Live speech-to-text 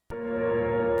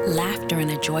Laughter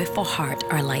and a joyful heart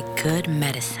are like good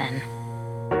medicine.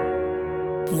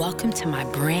 Welcome to my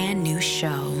brand new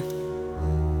show.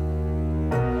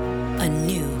 A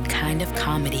new kind of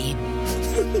comedy.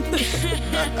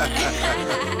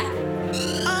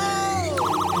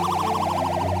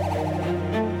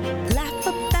 Laugh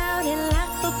about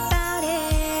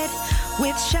it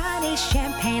with Sade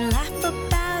Champagne. Laugh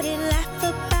about it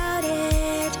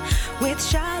with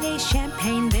Sade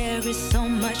Champagne. There is so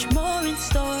much more in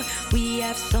store. We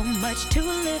have so much to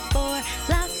live for.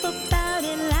 Laugh about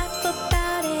it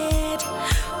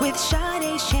with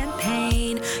Sade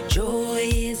Champagne.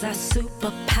 Joy is our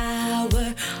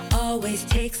superpower, always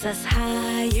takes us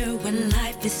higher when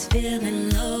life is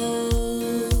feeling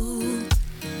low.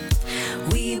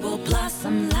 We will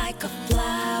blossom like a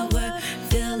flower,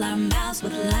 fill our mouths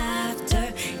with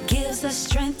laughter, gives us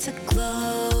strength to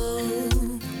glow.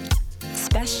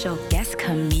 Special guest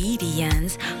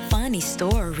comedians, funny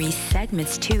stories,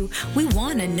 segments too. We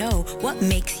wanna know what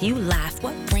makes you laugh,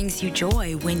 what brings you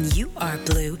joy when you are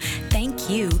blue. Thank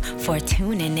you for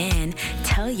tuning in.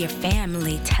 Tell your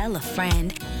family, tell a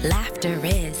friend. Laughter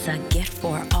is a gift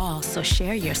for all, so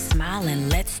share your smile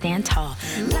and let's stand tall.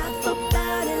 Laugh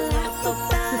about it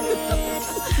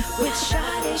with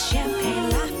Sade Champagne.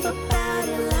 Laugh about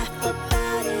it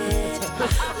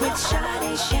with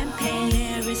Sade Champagne.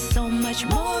 There is so much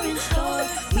more in store.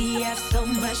 We have so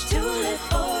much to live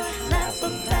for. Laugh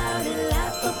about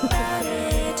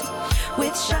it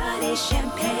with Sade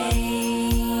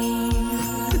Champagne.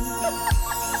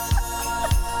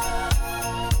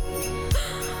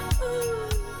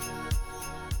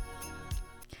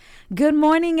 Good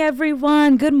morning,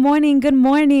 everyone. Good morning. Good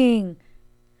morning.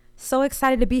 So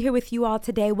excited to be here with you all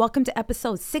today. Welcome to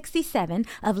episode 67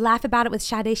 of Laugh About It with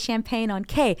Sade Champagne on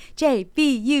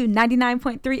KJBU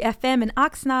 99.3 FM in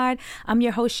Oxnard. I'm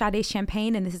your host, Sade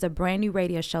Champagne, and this is a brand new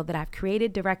radio show that I've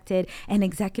created, directed, and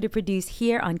executive produced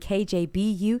here on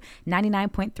KJBU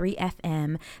 99.3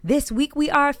 FM. This week, we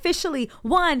are officially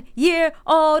 1 year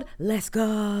old. Let's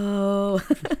go.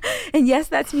 And yes,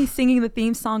 that's me singing the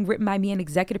theme song written by me and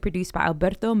executive produced by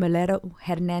Alberto Melero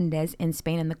Hernandez in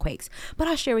Spain and the Quakes. But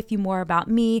I'll share with you more about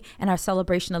me and our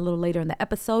celebration a little later in the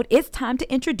episode. It's time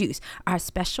to introduce our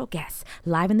special guest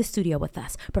live in the studio with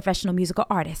us, professional musical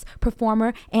artist,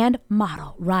 performer, and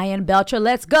model, Ryan Belcher.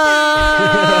 Let's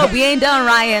go. We ain't done,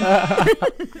 Ryan.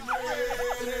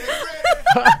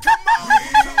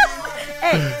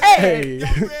 Hey.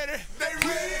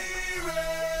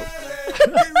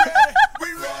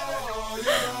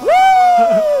 Woo!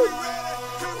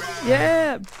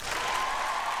 Yeah.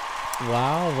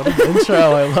 Wow, what an intro.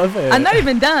 I love it. I'm not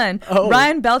even done. Oh.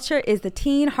 Ryan Belcher is the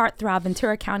teen heartthrob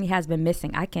Ventura County has been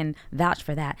missing. I can vouch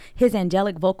for that. His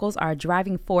angelic vocals are a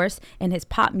driving force in his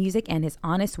pop music, and his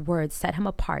honest words set him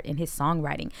apart in his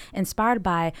songwriting. Inspired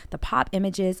by the pop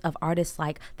images of artists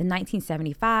like the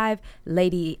 1975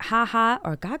 Lady Gaga.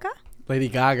 Lady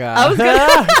Gaga.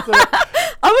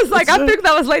 I was like, I think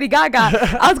that was Lady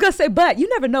Gaga. I was going to say, but you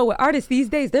never know with artists these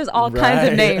days. There's all kinds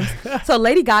of names. So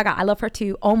Lady Gaga, I love her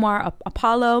too. Omar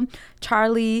Apollo,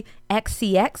 Charlie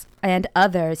XCX, and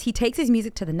others. He takes his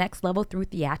music to the next level through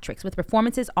theatrics with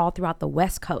performances all throughout the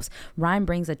West Coast. Ryan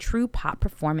brings a true pop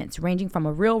performance ranging from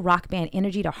a real rock band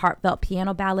energy to heartfelt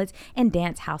piano ballads and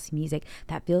dance house music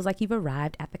that feels like you've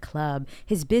arrived at the club.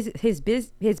 His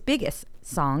biggest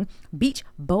song, Beach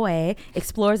Boy,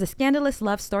 explores a scandalous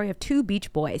love story of two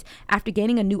beach boys. After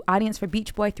gaining a new audience for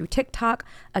Beach Boy through TikTok,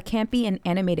 a campy and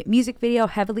animated music video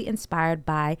heavily inspired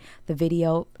by the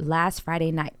video Last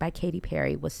Friday Night by Katy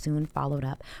Perry was soon followed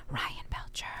up. Ryan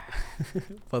Belcher.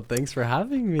 Well, thanks for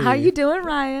having me. How are you doing,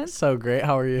 Ryan? So great.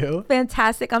 How are you?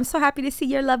 Fantastic. I'm so happy to see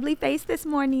your lovely face this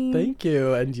morning. Thank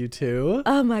you. And you too.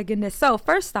 Oh my goodness. So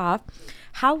first off,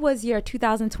 how was your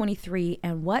 2023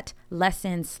 and what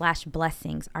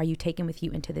lessons/blessings are you taking with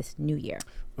you into this new year?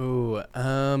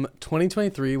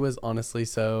 2023 was honestly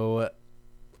so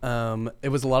it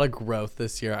was a lot of growth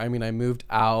this year. I mean, I moved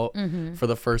out for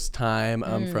the first time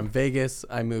from Vegas.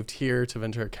 I moved here to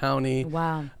Ventura County.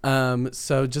 Wow.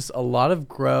 So just a lot of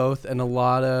growth and a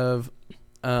lot of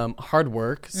hard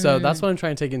work. So that's what I'm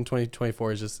trying to take in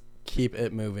 2024 is just keep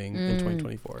it moving in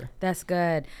 2024. That's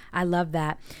good. I love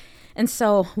that. And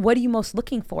so what are you most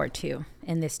looking forward to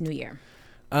in this new year?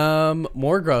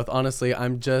 More growth, honestly.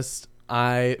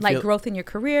 Growth in your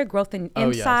career, growth in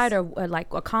inside, yes. or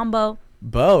like a combo?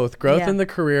 Both. Growth in the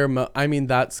career. I mean,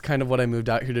 that's kind of what I moved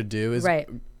out here to do is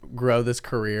grow this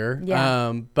career.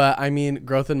 Yeah. But I mean,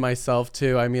 growth in myself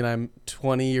too. I mean, I'm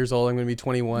 20 years old. I'm going to be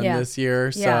 21 this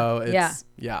year. So it's,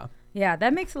 Yeah,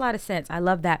 that makes a lot of sense. I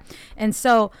love that. And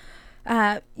so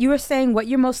You were saying what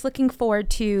you're most looking forward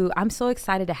to. I'm so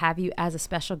excited to have you as a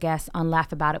special guest on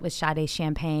Laugh About It with Sade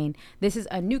Champagne. This is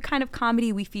a new kind of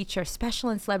comedy. We feature special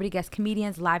and celebrity guest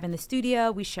comedians live in the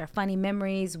studio. We share funny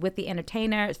memories with the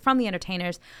entertainers, from the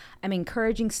entertainers.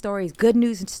 Encouraging stories, good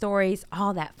news and stories,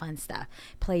 all that fun stuff.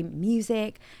 Play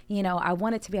music. I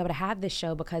wanted to be able to have this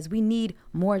show because we need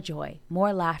more joy,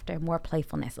 more laughter, more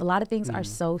playfulness. A lot of things are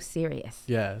so serious.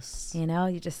 Yes.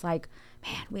 You're just like,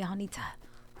 man, we all need to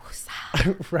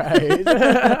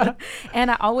right.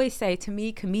 And I always say, to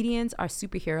me, comedians are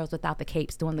superheroes without the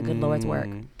capes doing the good Lord's work.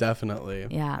 Definitely.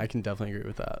 Yeah. I can definitely agree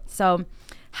with that. So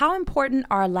how important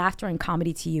are laughter and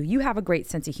comedy to you? You have a great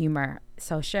sense of humor.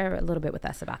 So share a little bit with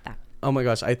us about that. Oh my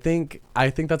gosh, I think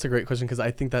that's a great question because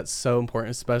I think that's so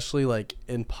important, especially like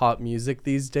in pop music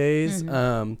these days.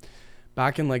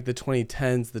 Back in like the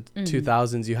 2010s, the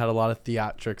 2000s, you had a lot of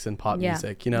theatrics in pop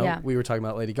music. We were talking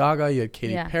about Lady Gaga, you had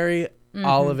Katy Perry.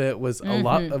 All of it was a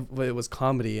lot of it was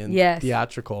comedy and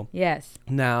theatrical. Yes.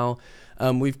 Now,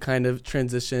 we've kind of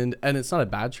transitioned, and it's not a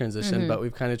bad transition, but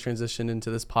we've kind of transitioned into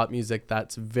this pop music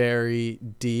that's very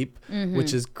deep,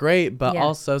 which is great. But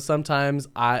also sometimes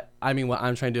I mean, what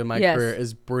I'm trying to do in my career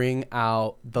is bring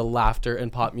out the laughter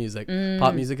in pop music.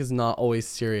 Pop music is not always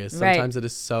serious. Sometimes it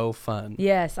is so fun.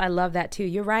 Yes, I love that too.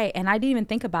 You're right. And I didn't even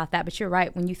think about that, but you're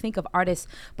right. When you think of artists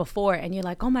before and you're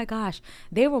like, oh my gosh,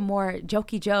 they were more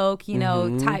jokey joke,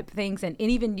 type things. And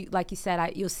even like you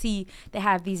said, you'll see they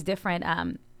have these different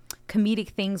comedic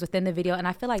things within the video, and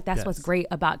I feel like that's what's great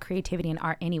about creativity and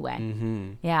art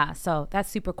anyway. Yeah, so that's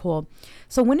super cool.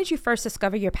 So when did you first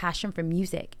discover your passion for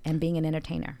music and being an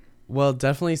entertainer? Well,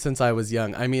 definitely since I was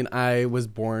young. I mean, I was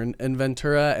born in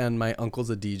Ventura and my uncle's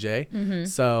a DJ.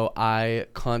 So I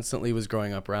constantly was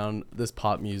growing up around this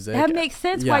pop music. That makes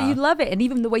sense why you love it, and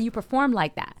even the way you perform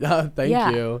like that.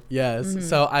 Thank you. Yes.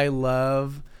 So I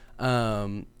love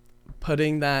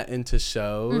putting that into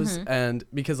shows, and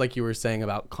because like you were saying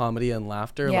about comedy and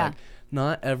laughter, like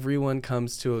not everyone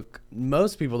comes to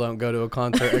most people don't go to a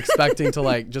concert expecting to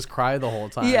like just cry the whole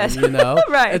time.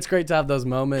 Right. It's great to have those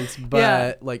moments,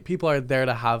 but like people are there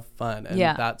to have fun, and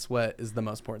that's what is the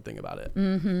most important thing about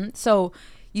it. So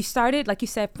you started, like you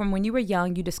said, from when you were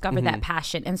young, you discovered that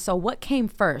passion. And so what came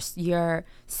first? Your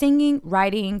singing,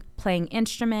 writing, playing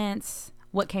instruments?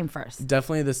 What came first?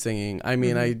 Definitely the singing. I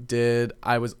mean,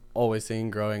 I was always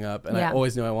singing growing up, and I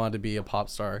always knew I wanted to be a pop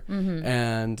star.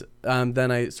 And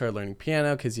then I started learning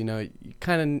piano because,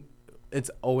 it's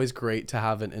always great to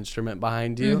have an instrument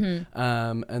behind you.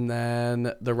 And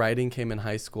then the writing came in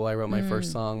high school. I wrote my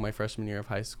first song my freshman year of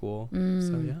high school.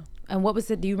 So, yeah. And what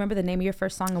was it? Do you remember the name of your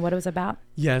first song and what it was about?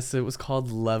 Yes, it was called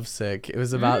Lovesick. It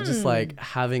was about just like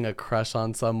having a crush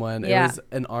on someone. It was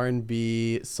an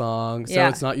R&B song. So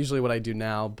it's not usually what I do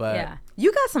now, but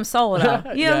you got some soul though.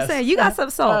 You know what I'm saying? You got some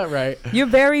soul. Right. You're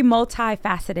very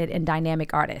multifaceted and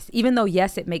dynamic artist. Even though,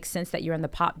 yes, it makes sense that you're in the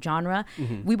pop genre.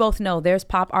 We both know there's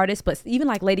pop artists, but even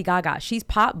like Lady Gaga, she's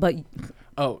pop, but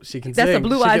oh, she can that's sing. That's a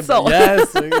blue-eyed soul.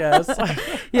 Yes.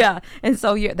 Yeah. And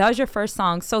so that was your first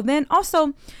song. So then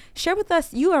also share with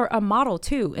us, you are a model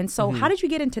too. And so how did you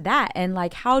get into that? And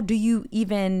like, how do you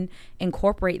even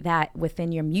incorporate that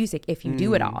within your music if you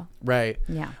do it all? Right.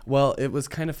 Yeah. Well, it was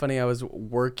kind of funny. I was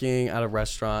working at a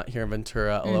restaurant here in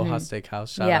Ventura, Aloha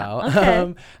Steakhouse, shout out.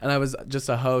 Okay. And I was just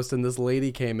a host, and this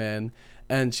lady came in.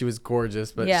 And she was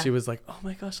gorgeous, but she was like, oh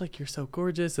my gosh, like you're so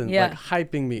gorgeous, and like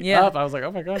hyping me up. I was like,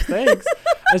 oh my gosh, thanks.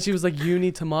 And she was like, you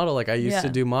need to model. Like I used to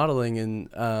do modeling,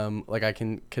 and like I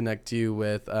can connect you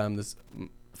with this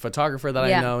photographer that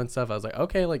I know and stuff. I was like,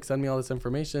 okay, like send me all this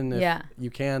information if you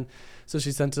can. So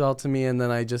she sent it all to me, and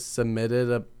then I just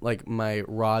submitted like my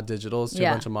raw digitals to a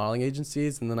bunch of modeling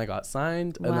agencies, and then I got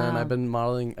signed, and then I've been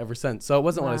modeling ever since. So it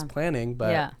wasn't what I was planning,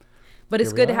 but but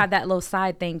it's good to have that little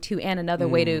side thing too, and another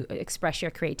way to express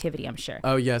your creativity, I'm sure.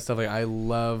 Oh yes, definitely. I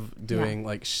love doing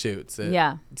like shoots.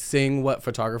 Seeing what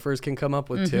photographers can come up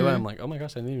with too. I'm like, oh my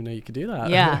gosh, I didn't even know you could do that.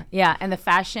 Yeah. And the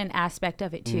fashion aspect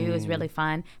of it too is really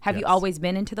fun. Have you always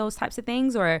been into those types of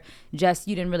things, or just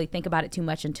you didn't really think about it too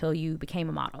much until you became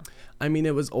a model? I mean,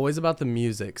 it was always about the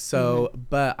music. So,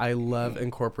 but I love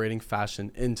incorporating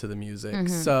fashion into the music.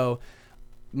 So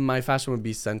my fashion would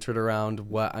be centered around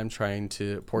what I'm trying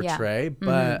to portray,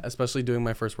 but especially doing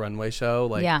my first runway show,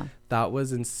 like that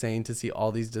was insane to see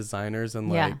all these designers and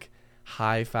like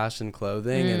high fashion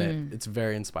clothing, and it's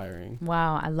very inspiring.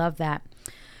 Wow, I love that.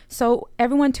 So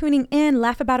everyone tuning in,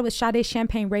 Laugh About It with Sade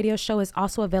Champagne radio show is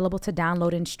also available to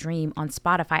download and stream on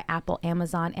Spotify, Apple,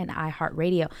 Amazon, and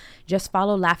iHeartRadio. Just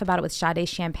follow Laugh About It with Sade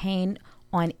Champagne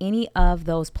on any of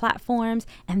those platforms.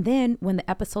 And then when the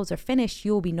episodes are finished,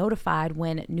 you'll be notified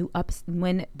when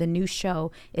the new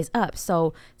show is up.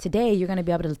 So today you're going to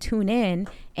be able to tune in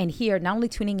and hear, not only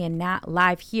tuning in now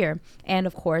live here, and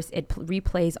of course it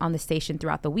replays on the station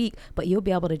throughout the week, but you'll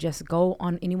be able to just go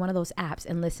on any one of those apps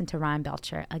and listen to Ryan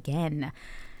Belcher again.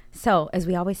 So as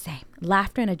we always say,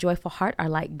 laughter and a joyful heart are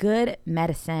like good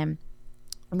medicine.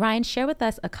 Ryan, share with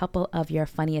us a couple of your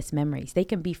funniest memories. They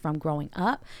can be from growing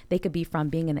up. They could be from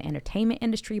being in the entertainment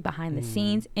industry, behind the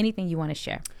scenes, anything you want to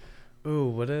share. Ooh,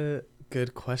 what a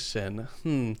good question.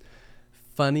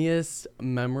 Funniest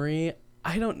memory?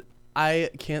 I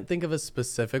can't think of a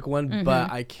specific one,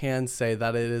 but I can say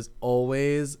that it is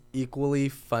always equally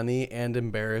funny and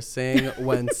embarrassing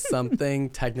when something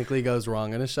technically goes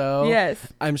wrong in a show. Yes.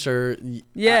 I'm sure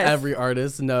every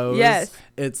artist knows. Yes.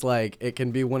 It's like, it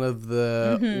can be one of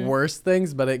the worst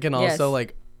things, but it can also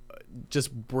like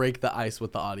just break the ice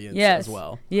with the audience as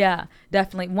well. Yeah,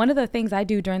 definitely. One of the things I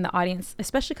do during the audience,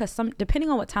 especially because depending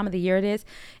on what time of the year it is,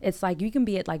 it's like you can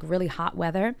be at like really hot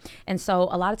weather. And so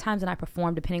a lot of times when I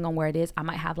perform, depending on where it is, I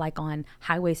might have like on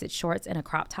high-waisted shorts and a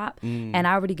crop top. And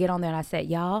I already get on there and I said,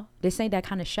 y'all, this ain't that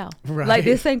kind of show. Right. Like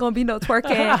this ain't going to be no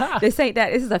twerking. This ain't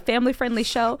that. This is a family-friendly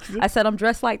show. I said I'm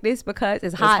dressed like this because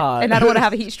it's hot and I don't want to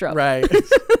have a heat stroke. Right.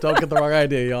 Don't get the wrong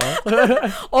idea,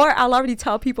 y'all. Or I'll already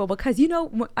tell people because, you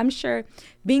know, I'm sure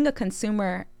being a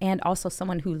consumer and also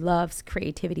someone who loves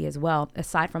creativity as well,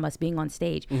 aside from us being on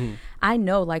stage, I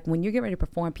know like when you're getting ready to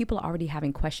perform, people are already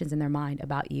having questions in their mind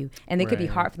about you and they could be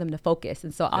hard for them to focus.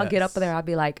 And so I'll get up there, I'll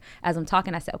be like, as I'm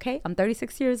talking, I say, okay, I'm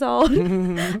 36 years old.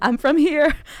 I'm from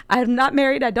here. I'm not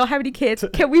married. I don't have any kids.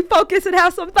 Can we focus and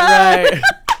have some fun? Right.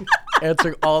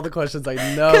 Answering all the questions I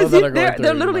know that are going through.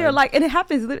 They literally are like, and it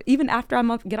happens even after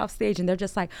I get off stage and they're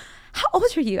just like, how old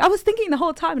are you? I was thinking the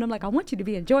whole time, and I'm like, I want you to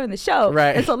be enjoying the show.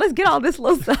 Right. And so let's get all this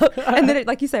little stuff. And then it,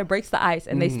 like you said, breaks the ice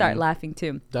and they start laughing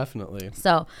too. Definitely.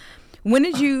 So when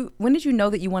did you know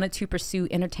that you wanted to pursue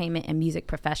entertainment and music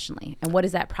professionally? And what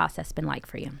has that process been like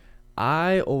for you?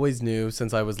 I always knew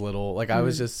since I was little, like I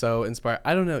was just so inspired.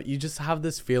 I don't know. You just have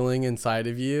this feeling inside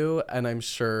of you, and I'm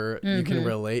sure you can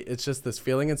relate. It's just this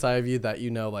feeling inside of you that,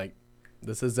 you know, like,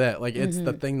 this is it. Like, it's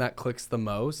the thing that clicks the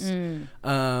most.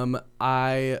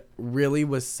 I really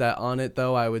was set on it,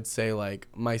 though. I would say, like,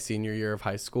 my senior year of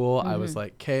high school, I was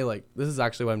like, okay, like, this is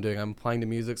actually what I'm doing. I'm applying to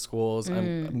music schools.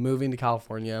 I'm moving to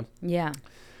California. Yeah.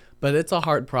 But it's a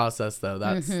hard process, though.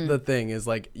 That's the thing, is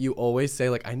like, you always say,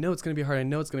 like, I know it's going to be hard. I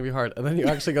know it's going to be hard. And then you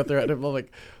actually go through it and I'm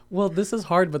like, well, this is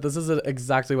hard, but this isn't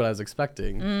exactly what I was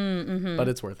expecting. But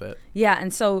it's worth it. Yeah.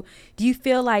 And so do you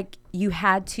feel like you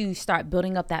had to start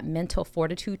building up that mental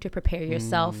fortitude to prepare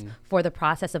yourself for the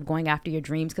process of going after your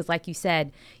dreams? Because like you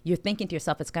said, you're thinking to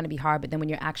yourself, it's going to be hard. But then when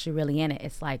you're actually really in it,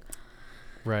 it's like,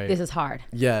 right, this is hard.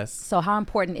 Yes. So how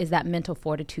important is that mental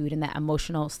fortitude and that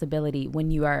emotional stability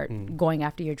when you are going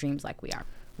after your dreams like we are?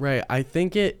 Right. I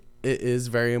think it is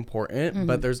very important,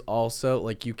 but there's also,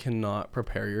 like, you cannot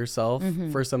prepare yourself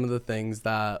for some of the things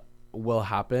that will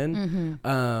happen.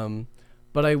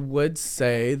 But I would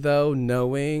say, though,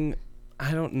 knowing,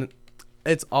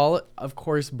 it's all, of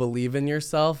course, believe in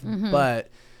yourself, but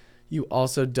you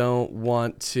also don't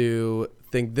want to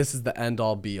think this is the end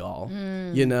all be all.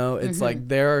 You know, it's like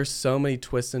there are so many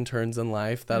twists and turns in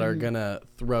life that are gonna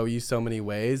throw you so many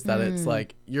ways that it's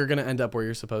like you're gonna end up where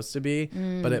you're supposed to be,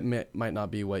 but it might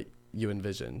not be what you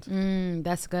envisioned.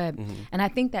 That's good. And I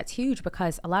think that's huge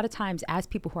because a lot of times as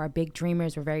people who are big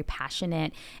dreamers, we're very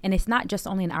passionate, and it's not just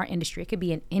only in our industry, it could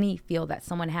be in any field that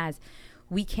someone has.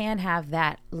 We can have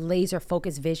that laser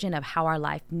focused vision of how our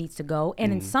life needs to go.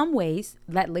 And in some ways,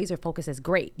 that laser focus is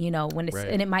great, you know, when it's,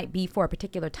 and it might be for a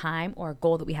particular time or a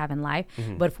goal that we have in life.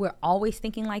 But if we're always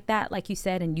thinking like that, like you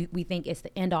said, and we think it's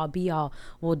the end all be all,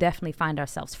 we'll definitely find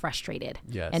ourselves frustrated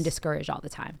and discouraged all the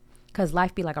time. Because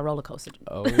life be like a roller coaster.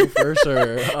 Oh, for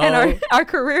sure. And our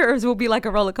careers will be like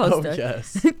a roller coaster. Oh,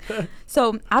 yes.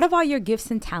 So out of all your gifts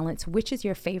and talents, which is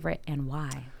your favorite and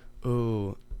why?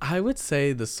 Ooh, I would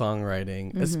say the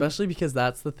songwriting, especially because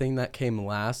that's the thing that came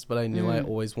last, but I knew I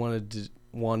always wanted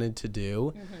to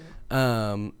do.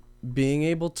 Being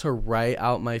able to write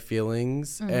out my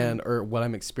feelings or what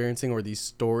I'm experiencing or these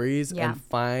stories and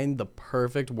find the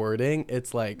perfect wording,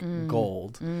 it's like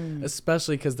gold.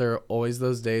 Especially because there are always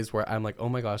those days where I'm like, oh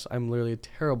my gosh, I'm literally a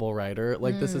terrible writer.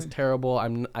 Like, this is terrible.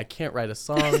 I can't write a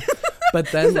song. But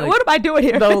then, like, what am I doing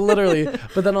here? No, literally.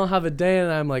 But then I'll have a day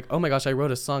and I'm like, oh my gosh, I wrote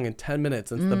a song in 10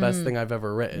 minutes. And it's the best thing I've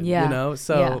ever written. You know?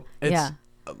 So it's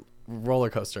a roller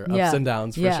coaster, ups and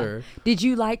downs for sure. Did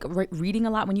you like reading a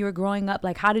lot when you were growing up?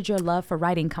 Like, how did your love for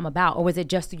writing come about? Or was it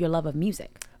just your love of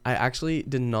music? I actually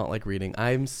did not like reading.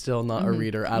 I'm still not a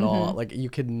reader at all. Like, you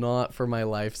could not for my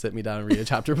life sit me down and read a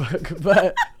chapter book,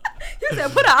 but You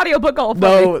said put an audiobook on for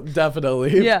no, me.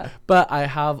 definitely. Yeah. But I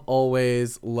have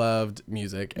always loved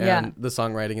music and the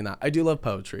songwriting and that. I do love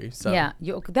poetry. So yeah,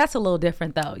 that's a little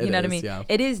different though. You know what I mean? Yeah.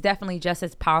 It is definitely just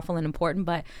as powerful and important,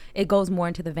 but it goes more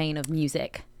into the vein of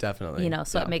music. Definitely. You know,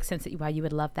 so it makes sense why you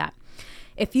would love that.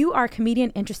 If you are a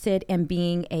comedian interested in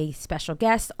being a special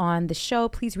guest on the show,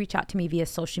 please reach out to me via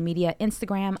social media.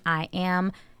 Instagram, I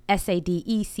am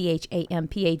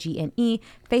SadeChampagne,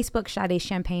 Facebook, Sade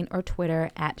Champagne, or Twitter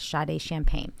at Sade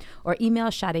Champagne, or email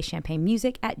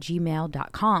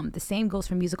SadeChampagneMusic@gmail.com. The same goes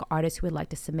for musical artists who would like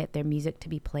to submit their music to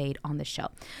be played on the show.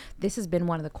 This has been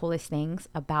one of the coolest things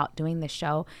about doing the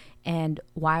show, and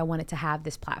why I wanted to have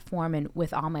this platform and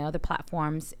with all my other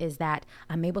platforms is that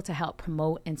I'm able to help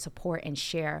promote and support and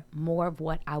share more of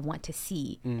what I want to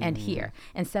see and hear,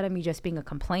 instead of me just being a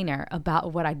complainer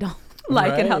about what I don't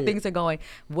like and how things are going.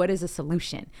 What is a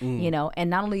solution? You know, and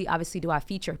not only obviously do I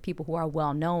feature people who are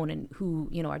well known and who,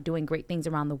 you know, are doing great things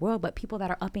around the world, but people that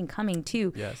are up and coming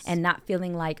too, and not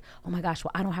feeling like, oh my gosh,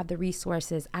 well, I don't have the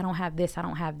resources, I don't have this, I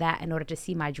don't have that in order to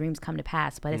see my dreams come to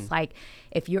pass. But it's like,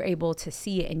 if you're able to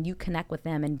see it and you connect with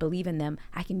them and believe in them,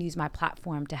 I can use my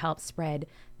platform to help spread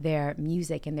their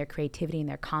music and their creativity and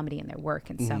their comedy and their work.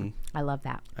 And so I love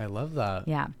that. I love that.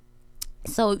 Yeah.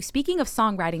 So speaking of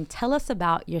songwriting, tell us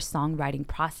about your songwriting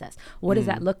process. What does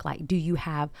that look like? Do you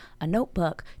have a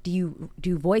notebook? Do you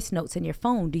do voice notes in your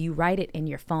phone? Do you write it in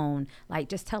your phone? Like,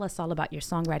 just tell us all about your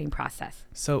songwriting process.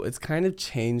 So it's kind of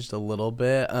changed a little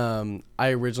bit.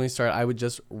 I originally started, I would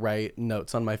just write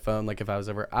notes on my phone, like if I was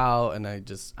ever out and I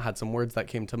just had some words that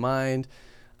came to mind,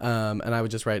 and I would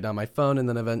just write it down on my phone, and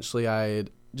then eventually I'd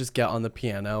just get on the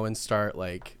piano and start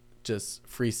like just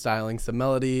freestyling some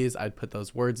melodies. I'd put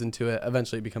those words into it.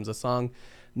 Eventually it becomes a song.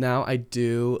 Now I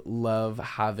do love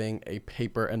having a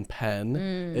paper and pen.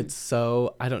 It's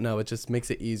so, I don't know, it just makes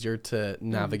it easier to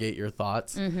navigate your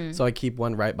thoughts. So I keep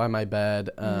one right by my bed.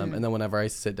 And then whenever I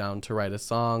sit down to write a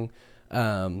song,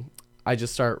 I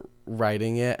just start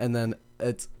writing it. And then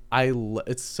it's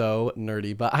so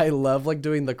nerdy, but I love like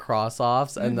doing the cross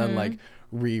offs and then like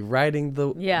rewriting the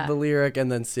lyric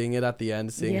and then seeing it at the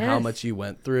end, seeing how much you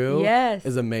went through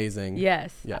is amazing.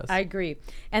 Yes, I agree.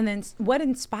 And then what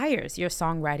inspires your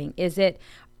songwriting? Is it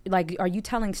like, are you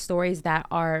telling stories that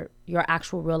are your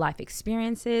actual real life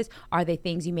experiences? Are they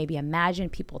things you maybe imagine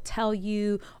people tell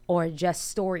you, or just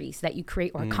stories that you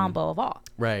create, or a combo of all?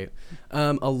 Right.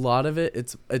 A lot of it,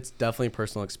 it's definitely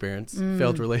personal experience,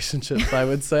 failed relationships, I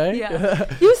would say.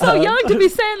 You're so young to be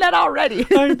saying that already.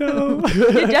 I know.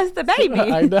 You're just a baby.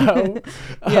 I know.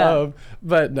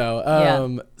 But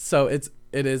no. So it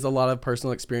is a lot of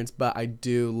personal experience, but I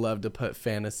do love to put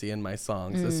fantasy in my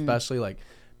songs, especially like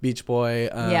Beach Boy,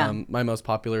 my most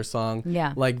popular song.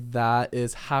 Like, that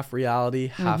is half reality,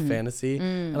 half fantasy.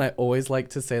 And I always like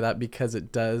to say that because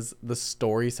the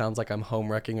story sounds like I'm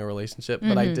home wrecking a relationship,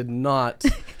 but I did not.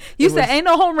 You said ain't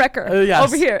no home wrecker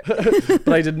over here. But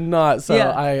I did not.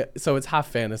 So so it's half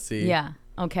fantasy. Yeah.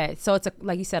 Okay. So it's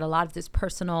like you said, a lot of this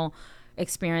personal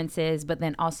experiences, but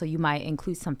then also you might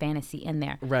include some fantasy in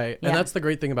there. Right. And that's the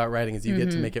great thing about writing, is you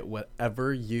get to make it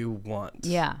whatever you want.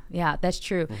 Yeah, that's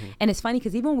true. And it's funny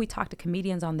because even when we talk to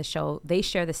comedians on the show, they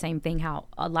share the same thing, how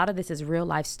a lot of this is real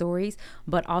life stories,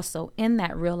 but also in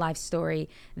that real life story,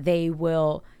 they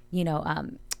will,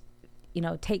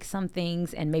 take some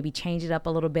things and maybe change it up a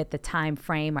little bit, the time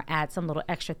frame, or add some little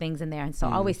extra things in there. And so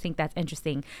I always think that's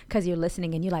interesting, because you're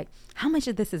listening and you're like, how much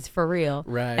of this is for real?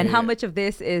 Right. And how much of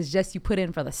this is just you put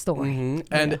in for the story?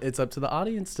 And it's up to the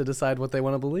audience to decide what they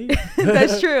want to believe.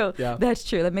 That's true. That's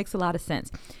true. That makes a lot of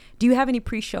sense. Do you have any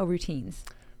pre-show routines?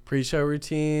 Pre-show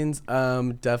routines,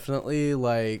 definitely,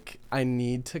 like, I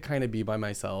need to kind of be by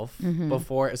myself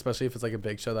before, especially if it's like a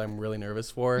big show that I'm really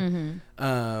nervous for.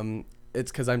 It's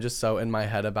because I'm just so in my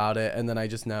head about it, and then I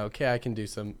just know, okay, I can do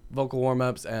some vocal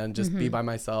warm-ups and just be by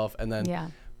myself, and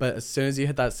then but as soon as you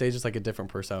hit that stage, it's like a different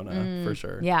persona for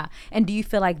sure. Yeah. And do you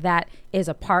feel like that is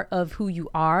a part of who you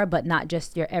are, but not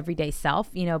just your everyday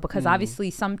self? Because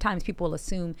obviously sometimes people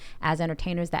assume as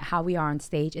entertainers that how we are on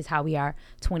stage is how we are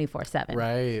 24/7.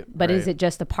 Right. But is it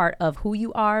just a part of who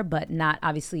you are, but not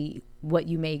obviously what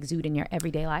you may exude in your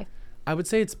everyday life? I would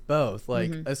say it's both,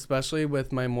 like, especially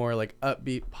with my more like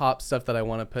upbeat pop stuff that I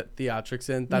want to put theatrics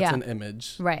in. That's an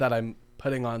image that I'm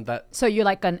putting on that. So you're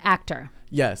like an actor.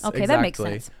 Yes. Okay, exactly. that makes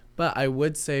sense. But I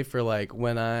would say for like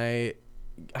when I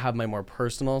have my more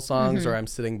personal songs or I'm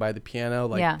sitting by the piano,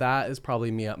 like that is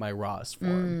probably me at my rawest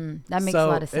form. That makes a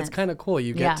lot of sense. It's kind of cool.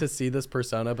 You get to see this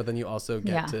persona, but then you also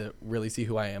get to really see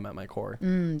who I am at my core.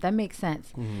 That makes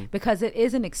sense because it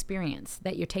is an experience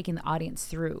that you're taking the audience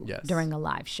through during a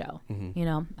live show. You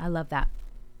know, I love that.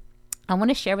 I want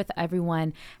to share with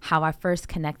everyone how I first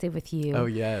connected with you. Oh,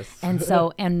 yes. And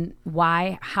so, and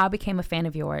how I became a fan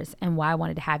of yours and why I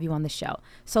wanted to have you on the show.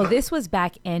 So this was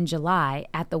back in July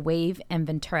at the Wave in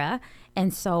Ventura.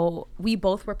 And so we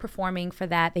both were performing for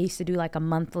that. They used to do like a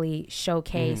monthly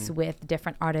showcase with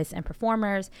different artists and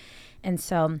performers. And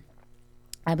so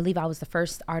I believe I was the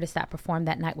first artist that performed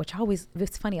that night, which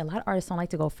it's funny. A lot of artists don't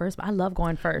like to go first, but I love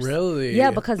going first. Really?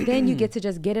 Yeah, because then you get to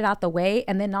just get it out the way.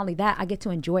 And then not only that, I get to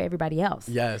enjoy everybody else.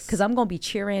 Yes. Because I'm going to be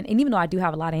cheering. And even though I do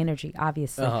have a lot of energy,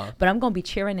 obviously, but I'm going to be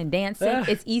cheering and dancing.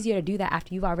 It's easier to do that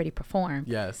after you've already performed.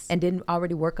 Yes. And didn't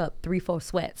already work up 3-4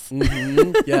 sweats.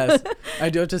 Yes. I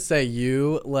do have to say,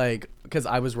 you, like, because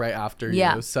I was right after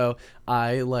you. So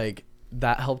I, like,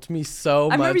 that helped me so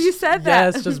much. I remember you said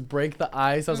that. Yes, just break the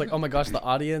ice. I was like, oh my gosh, the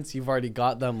audience, you've already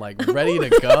got them like ready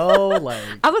to go. Like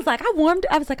I was like, I warmed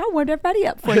everybody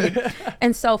up for you.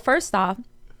 And so first off,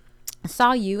 I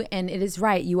saw you, and it is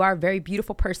right. You are a very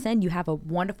beautiful person. You have a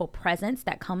wonderful presence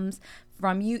that comes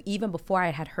from you even before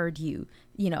I had heard you,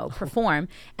 perform.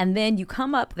 And then you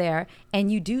come up there and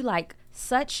you do like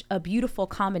such a beautiful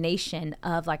combination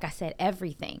of, like I said,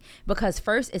 everything. Because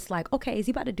first it's like, okay, is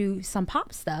he about to do some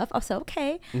pop stuff? I said,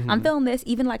 okay, I'm feeling this,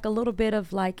 even like a little bit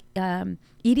of like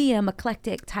EDM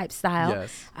eclectic type style.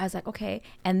 Yes. I was like, okay.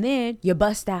 And then you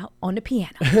bust out on the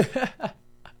piano.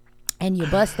 And you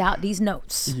bust out these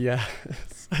notes.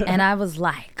 Yes. And I was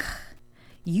like,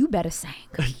 you better sing.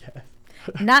 Yes.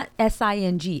 Not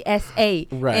S-I-N-G,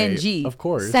 S-A-N-G. Right, of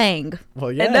course. Sang.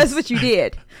 Well, yes. And that's what you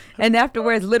did. And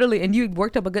afterwards, literally, and you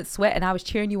worked up a good sweat, and I was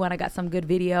cheering you on. I got some good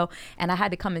video, and I had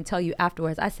to come and tell you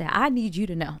afterwards. I said, I need you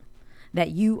to know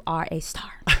that you are a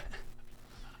star.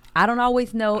 I don't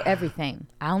always know everything.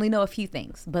 I only know a few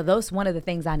things, but those one of the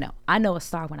things I know. I know a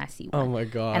star when I see one. Oh my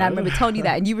God. And I remember telling you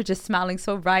that, and you were just smiling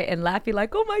so bright and laughing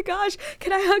like, oh my gosh,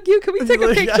 can I hug you? Can we take a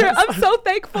picture? Yes. I'm so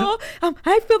thankful.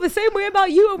 I feel the same way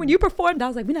about you. And when you performed, I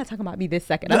was like, we're not talking about me this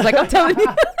second. I was like, I'm telling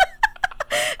you.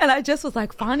 And I just was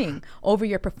like fawning over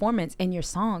your performance and your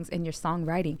songs and your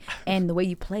songwriting and the way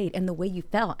you played and the way you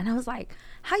felt. And I was like,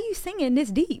 how you singing this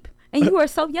deep? And you are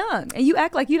so young, and you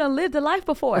act like you done lived a life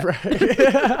before.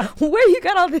 Right. Where you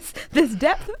got all this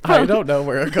depth from? I don't know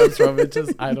where it comes from. It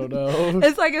just, I don't know.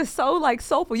 It's like, it's so like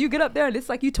soulful. You get up there and it's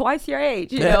like you twice your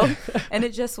age, you know? And it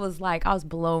just was like, I was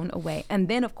blown away. And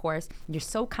then of course, you're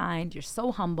so kind, you're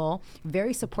so humble,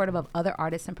 very supportive of other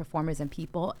artists and performers and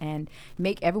people, and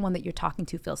make everyone that you're talking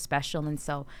to feel special. And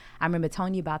so I remember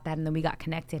telling you about that, and then we got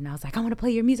connected, and I was like, I want to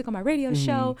play your music on my radio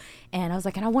show. And I was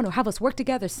like, and I want to have us work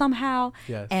together somehow.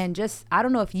 Yes. And just, I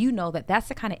don't know if you know that that's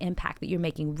the kind of impact that you're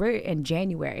making. We're in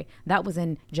January. That was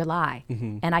in July.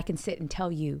 And I can sit and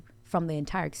tell you from the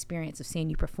entire experience of seeing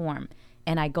you perform.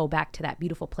 And I go back to that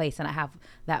beautiful place, and I have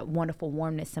that wonderful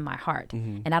warmness in my heart.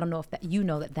 And I don't know if that you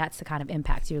know that that's the kind of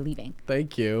impact you're leaving.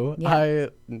 Thank you. Yeah.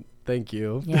 Thank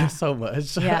you so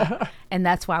much. Yeah. And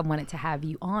that's why I wanted to have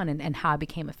you on, and how I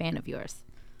became a fan of yours.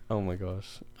 Oh my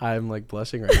gosh. I'm like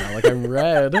blushing right now. Like I'm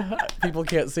red. People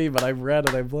can't see, but I'm red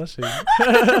and I'm blushing.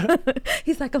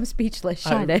 He's like, I'm speechless,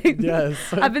 Sade. Yes.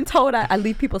 I've been told I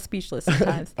leave people speechless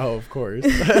sometimes. Oh, of course.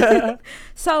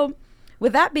 So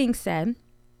with that being said,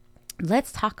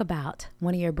 let's talk about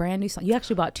one of your brand new songs. You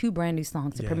actually bought 2 brand new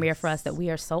songs to premiere for us that we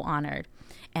are so honored.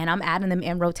 And I'm adding them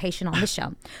in rotation on the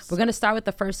show. We're going to start with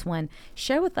the first one.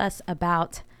 Share with us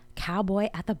about Cowboy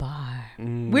at the Bar,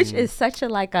 which is such a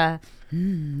like a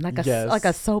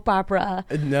soap opera,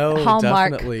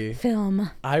 Hallmark definitely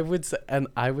film. I would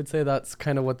say that's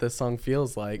kind of what this song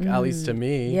feels like, at least to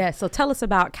me. Yeah. So tell us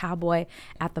about Cowboy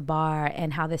at the Bar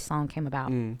and how this song came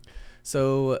about.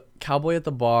 So Cowboy at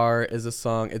the Bar is a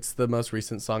song. It's the most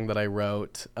recent song that I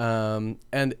wrote, and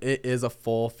it is a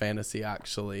full fantasy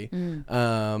actually.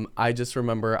 I just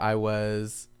remember I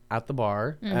was at the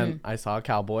bar and I saw a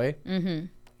cowboy.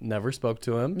 Never spoke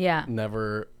to him. Yeah.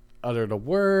 Never uttered a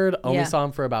word. Only saw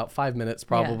him for about 5 minutes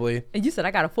probably. Yeah. And you said, I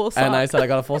got a full song. And I said, I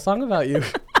got a full song about you.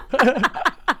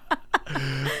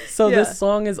 So this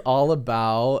song is all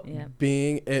about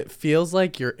it feels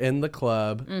like you're in the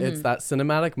club. It's that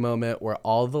cinematic moment where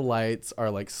all the lights are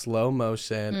like slow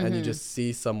motion and you just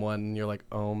see someone and you're like,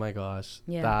 oh my gosh,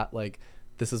 that like,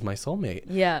 this is my soulmate.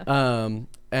 Yeah.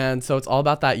 And so it's all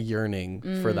about that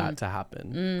yearning for that to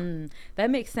happen. That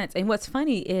makes sense. And what's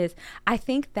funny is I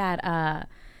think that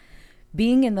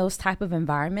being in those type of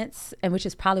environments, and which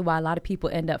is probably why a lot of people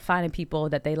end up finding people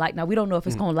that they like. Now, we don't know if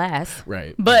it's going to last,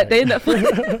 right? But they end up,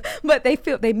 but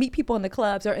they meet people in the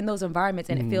clubs or in those environments,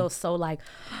 and it feels so like,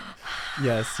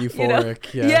 yes,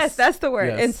 euphoric. Yes, that's the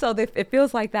word. Yes. And so it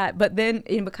feels like that. But then,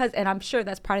 and I'm sure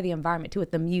that's part of the environment too,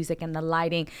 with the music and the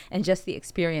lighting and just the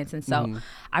experience. And so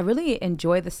I really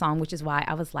enjoy the song, which is why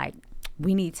I was like,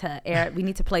 we need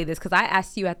to play this, because I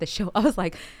asked you at the show,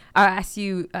 I asked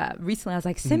you recently, I was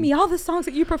like, send me all the songs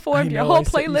that you performed, your whole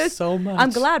playlist. So much. I'm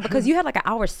glad, because you had like an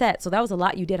hour set, so that was a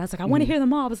lot you did. I was like, I want to hear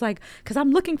them all. I was like, because I'm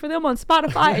looking for them on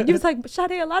Spotify. And you was like,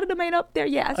 Sade, a lot of them ain't up there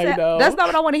yet. I said, that's not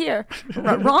what I want to hear.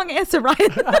 Wrong answer,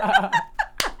 Ryan.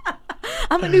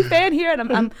 I'm a new fan here,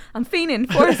 and I'm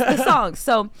fiending for the song.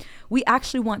 So we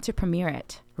actually want to premiere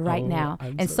it right now.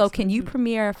 So can you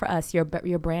premiere for us your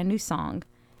brand new song?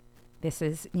 This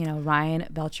is, Ryan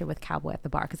Belcher with Cowboy at the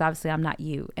Bar, because obviously I'm not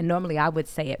you. And normally I would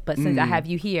say it, but since I have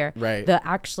you here, right. the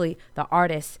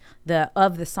artist,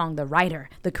 of the song, the writer,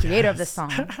 the creator of the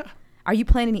song. Are you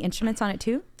playing any instruments on it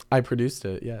too? I produced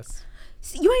it, yes.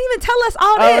 See, you didn't even tell us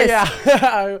all this.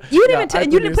 Yeah. You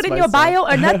didn't put in your bio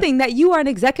or nothing that you are an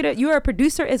executive, you are a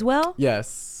producer as well?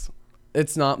 Yes.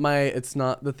 It's not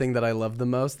the thing that I love the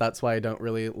most. That's why I don't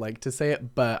really like to say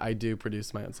it, but I do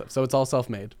produce my own stuff. So it's all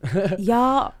self-made.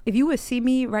 Y'all, if you would see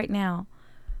me right now,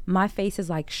 my face is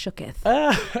like shooketh.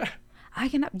 I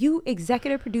cannot. You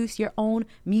executive produce your own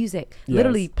music,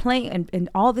 literally playing and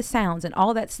all the sounds and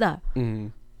all that stuff.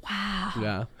 Wow.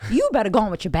 Yeah. You better go on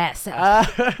with your bad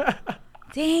self.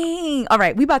 Dang. All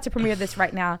right, we about to premiere this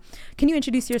right now. Can you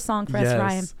introduce your song for us,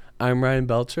 Ryan? I'm Ryan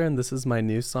Belcher, and this is my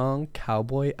new song,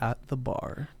 Cowboy at the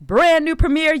Bar. Brand new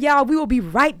premiere, y'all. We will be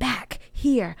right back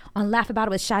here on Laugh About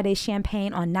It with Sade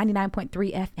Champagne on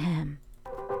 99.3 FM.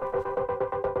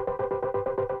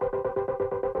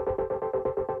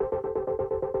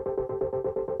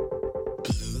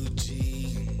 Blue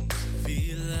jeans,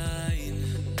 feline,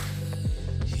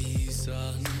 he's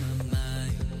on my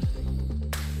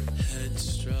mind.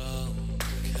 Headstrong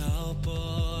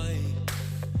cowboy,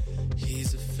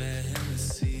 he's a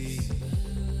fantasy.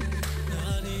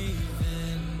 Not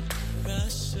even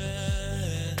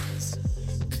Russians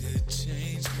could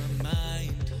change my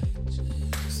mind.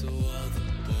 So all the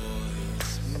boys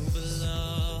move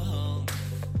along,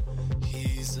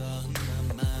 he's on my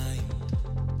mind.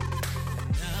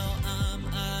 Now I'm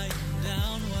eyeing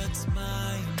down what's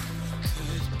mine,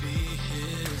 could be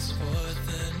his for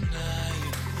the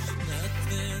night.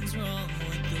 Nothing's wrong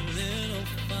with a little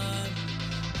fun,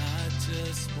 I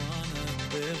just wanna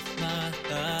live my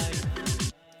life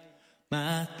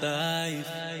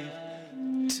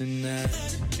tonight.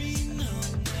 Let it be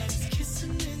known that he's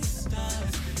kissing in the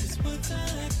stars. His words are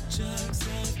like drugs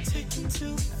that have taken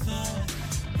too far.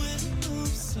 When he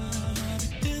moves on, I'll be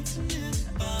dancing in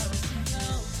bars. And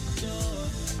out the door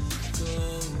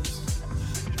goes,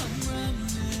 I'm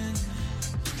running,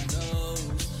 no.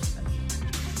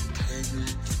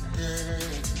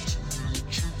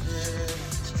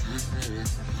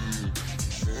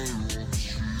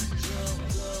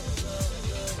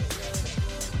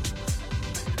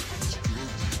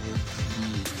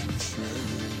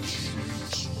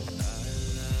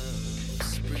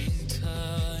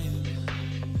 Springtime,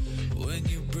 when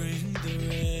you bring the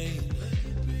rain,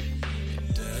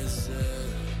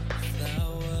 desert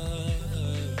flower,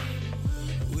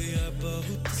 we are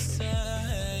both the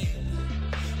same.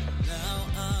 Now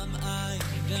I'm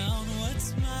eyeing down what's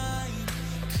mine,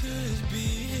 could be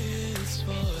his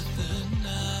for the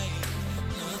night.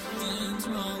 Nothing's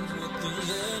wrong with a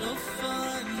little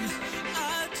fun,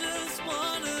 I just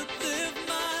wanna live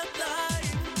my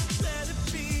life. Let it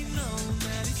be known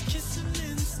that he's kissing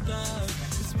in the stars.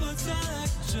 His words are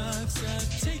like drugs that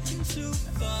have taken too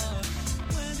far.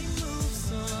 When he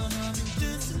moves on, I'll be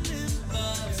dancing in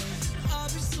bars. I'll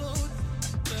be so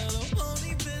that I won't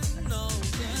even know.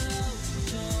 Get out the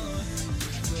door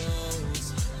goes,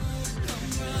 I'm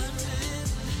running,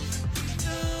 he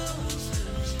knows.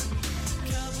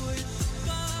 Cowboy at the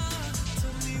bar,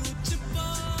 tell me what you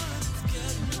want. It's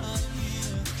getting hot in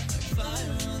here, like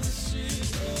fire on the street.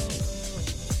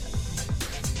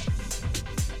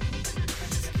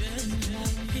 It's getting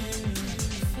hot in here,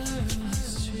 like fire on the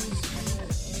street.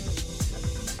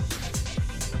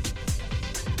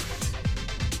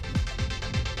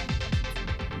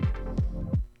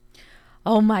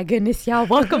 Oh my goodness, y'all.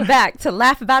 Welcome back to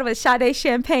Laugh About It with Sade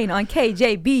Champagne on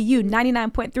KJBU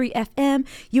 99.3 FM.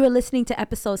 You are listening to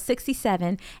episode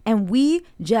 67, and we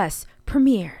just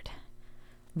premiered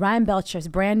Ryan Belcher's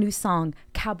brand new song,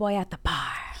 Cowboy at the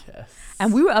Bar. Yes.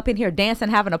 And we were up in here dancing,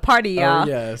 having a party, y'all. Oh,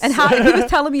 yes. And he was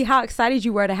telling me how excited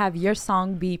you were to have your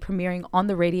song be premiering on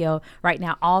the radio right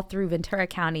now, all through Ventura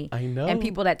County. I know. And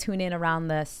people that tune in around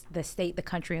the state, the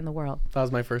country, and the world. That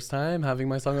was my first time having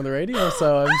my song on the radio,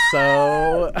 so I'm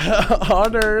so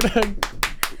honored.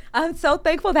 I'm so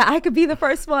thankful that I could be the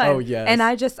first one. Oh, yes. And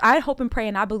I hope and pray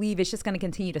and I believe it's just going to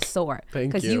continue to soar. Thank you.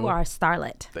 Because you are a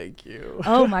starlet. Thank you.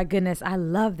 Oh, my goodness. I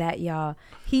love that, y'all.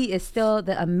 He is still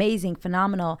the amazing,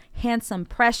 phenomenal, handsome,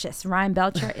 precious Ryan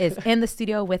Belcher is in the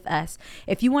studio with us.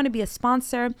 If you want to be a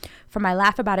sponsor for my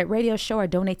Laugh About It radio show or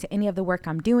donate to any of the work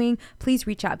I'm doing, please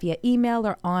reach out via email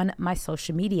or on my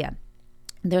social media.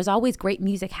 There's always great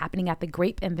music happening at The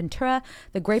Grape in Ventura.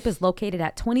 The Grape is located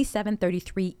at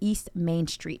 2733 East Main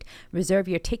Street. Reserve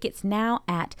your tickets now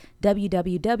at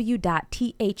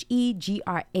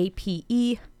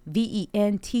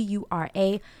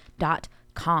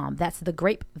www.thegrapeventura.com. That's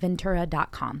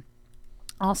thegrapeventura.com.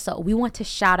 Also, we want to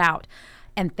shout out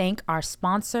and thank our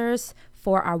sponsors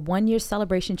for our 1-year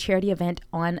celebration charity event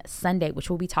on Sunday, which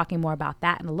we'll be talking more about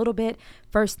that in a little bit.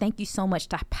 First, thank you so much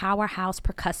to Powerhouse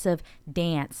Percussive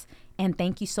Dance. And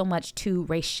thank you so much to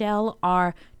Rachel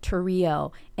R.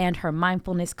 Torrio and her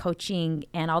mindfulness coaching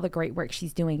and all the great work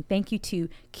she's doing. Thank you to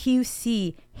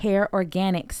QC Hair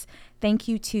Organics. Thank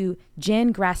you to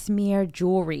Jen Grassmere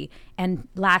Jewelry. And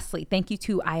lastly, thank you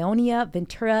to Ionia,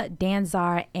 Ventura,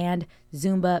 Danzar, and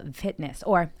Zumba Fitness.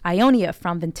 Or Ionia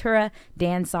from Ventura,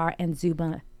 Danzar, and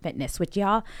Zumba Fitness. Which,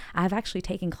 y'all, I've actually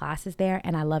taken classes there,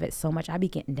 and I love it so much. I be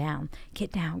getting down.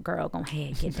 Get down, girl. Go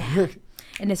ahead. Get down.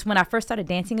 And it's when I first started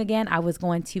dancing again, I was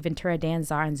going to Ventura,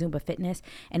 Danzar, and Zumba Fitness,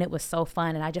 and it was so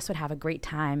fun. And I just would have a great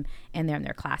time in their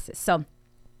classes. So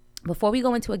before we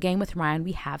go into a game with Ryan,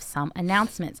 we have some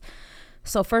announcements.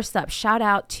 So first up, shout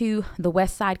out to the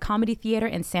West Side Comedy Theater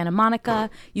in Santa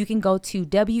Monica. You can go to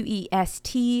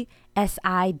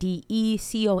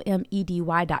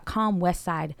WESTSIDECOMEDY.com,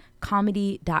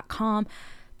 westsidecomedy.com.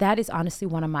 That is honestly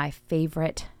one of my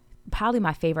favorite, probably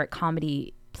my favorite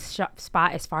comedy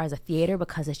spot as far as a theater,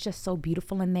 because it's just so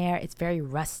beautiful in there. It's very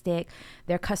rustic.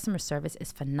 Their customer service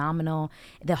is phenomenal.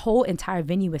 The whole entire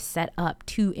venue is set up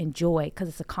to enjoy, because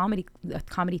it's a comedy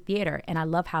theater, and I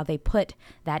love how they put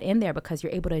that in there, because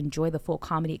you're able to enjoy the full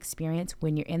comedy experience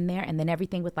when you're in there. And then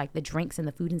everything with like the drinks and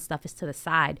the food and stuff is to the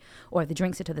side, or the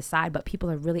drinks are to the side, but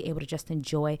people are really able to just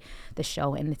enjoy the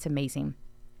show, and it's amazing.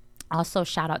 Also,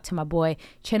 shout out to my boy,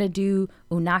 Chinadu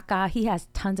Unaka. He has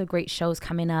tons of great shows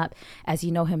coming up. As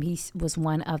you know him, he was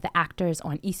one of the actors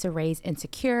on Issa Rae's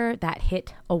Insecure, that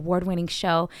hit award-winning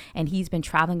show. And he's been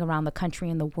traveling around the country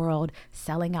and the world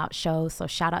selling out shows. So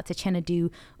shout out to Chinadu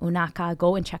Unaka.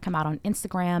 Go and check him out on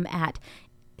Instagram at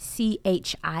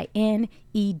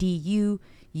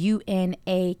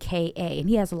CHINEDUUNAKA. And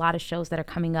he has a lot of shows that are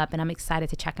coming up, and I'm excited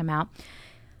to check him out.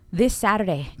 This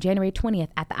Saturday, January 20th,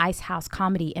 at the Ice House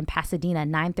Comedy in Pasadena,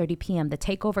 9:30 p.m., the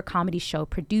Takeover Comedy Show,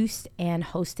 produced and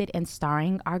hosted and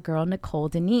starring our girl, Nicole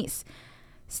Denise.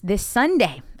 This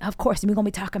Sunday, of course, we're going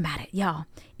to be talking about it, y'all.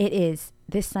 It is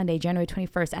this Sunday, January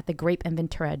 21st, at the Grape in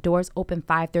Ventura. Doors open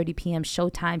 5:30 p.m.,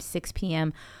 showtime 6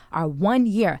 p.m. Our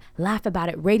 1-year Laugh About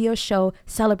It radio show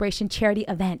celebration charity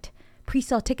event.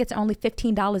 Pre-sale tickets are only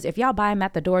 $15. If y'all buy them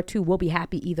at the door too, we'll be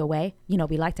happy either way. You know,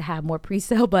 we like to have more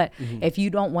pre-sale, but if you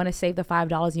don't want to save the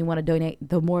 $5 and you want to donate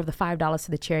the more of the $5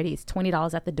 to the charity, it's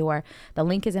 $20 at the door. The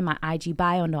link is in my IG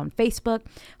bio and on Facebook.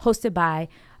 Hosted by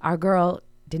our girl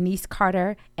Denise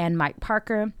Carter and Mike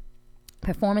Parker.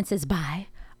 Performances by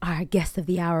our guest of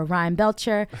the hour, Ryan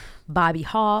Belcher, Bobby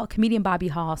Hall, comedian Bobby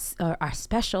Hall, our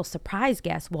special surprise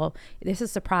guest. Well, this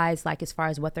is a surprise, like as far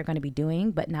as what they're going to be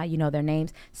doing, but now you know their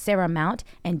names, Sarah Mount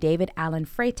and David Allen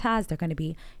Freitas. They're going to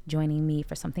be joining me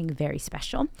for something very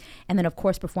special. And then, of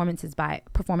course, performance by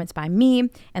me,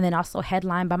 and then also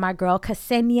headlined by my girl,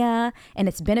 Ksenia, and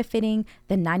it's benefiting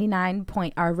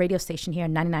the our radio station here,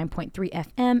 99.3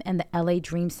 FM, and the LA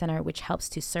Dream Center, which helps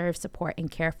to serve, support, and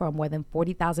care for more than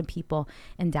 40,000 people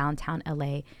in downtown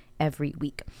LA every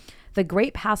week. The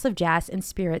Grape House of Jazz and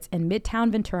Spirits in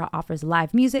Midtown Ventura offers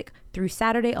live music through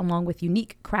Saturday, along with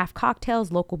unique craft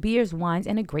cocktails, local beers, wines,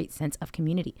 and a great sense of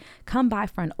community. Come by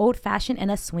for an old-fashioned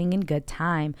and a swinging good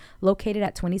time. Located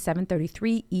at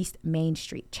 2733 East Main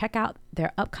Street. Check out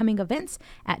their upcoming events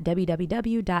at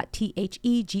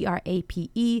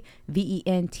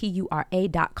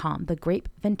www.thegrapeventura.com,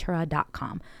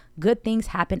 thegrapeventura.com. Good things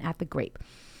happen at the Grape.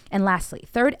 And lastly,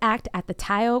 third act at the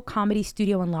Tayo Comedy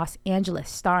Studio in Los Angeles,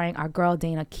 starring our girl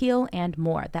Dana Keel and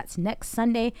more. That's next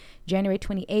Sunday, January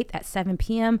 28th at 7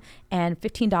 p.m. and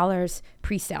 $15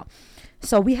 pre-sale.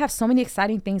 So we have so many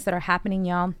exciting things that are happening,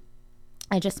 y'all.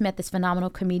 I just met this phenomenal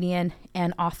comedian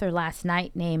and author last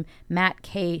night named Matt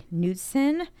K.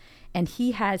 Knudsen, and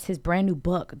he has his brand new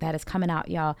book that is coming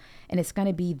out, y'all. And it's going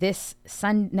to be next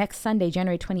Sunday,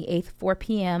 January 28th, 4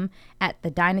 p.m. at the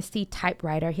Dynasty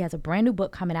Typewriter. He has a brand new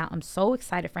book coming out. I'm so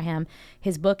excited for him.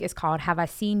 His book is called Have I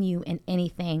Seen You in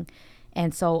Anything?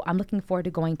 And so I'm looking forward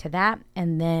to going to that.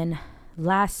 And then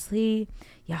lastly,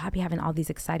 I'll be having all these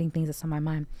exciting things that's on my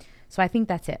mind. So I think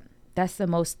that's it. That's the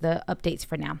updates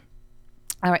for now.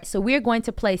 All right, so we're going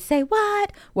to play Say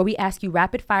What, where we ask you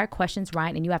rapid fire questions,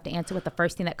 Ryan, and you have to answer with the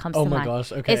first thing that comes to mind. Oh my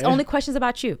gosh, okay. It's only questions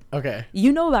about you. Okay.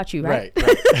 You know about you, right?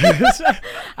 Right.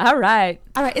 All right.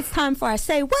 All right, it's time for our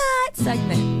Say What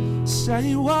segment.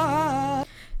 Say what?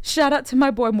 Shout out to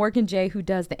my boy Morgan J, who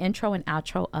does the intro and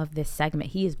outro of this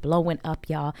segment. He is blowing up,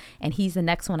 y'all, and he's the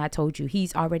next one. I told you,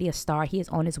 he's already a star. He is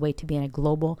on his way to being a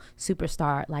global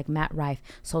superstar like Matt Rife.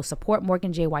 So support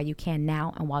Morgan J while you can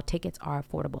now and while tickets are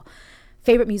affordable.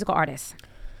 Favorite musical artist?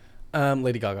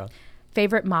 Lady Gaga.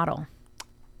 Favorite model?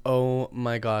 Oh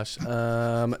my gosh.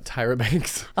 Tyra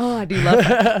Banks. Oh, I do love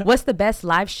her. What's the best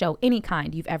live show, any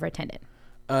kind, you've ever attended?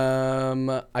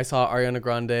 I saw Ariana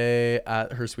Grande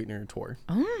at her Sweetener tour.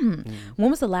 When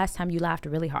was the last time you laughed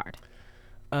really hard?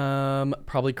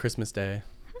 Probably Christmas Day.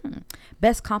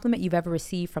 Best compliment you've ever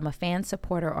received from a fan,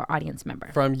 supporter, or audience member?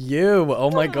 From you.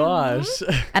 Oh my gosh.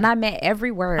 And I meant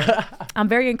every word. I'm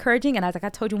very encouraging, and I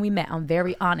told you when we met, I'm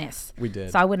very honest. We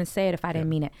did. So I wouldn't say it if I didn't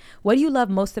mean it. What do you love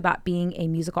most about being a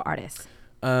musical artist?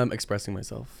 Expressing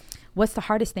myself. What's the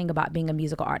hardest thing about being a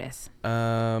musical artist?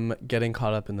 Getting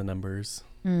caught up in the numbers.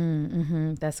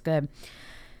 That's good.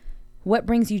 What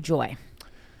brings you joy?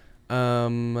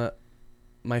 My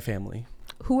family.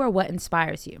 Who or what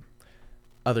inspires you?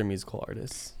 Other musical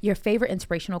artists. Your favorite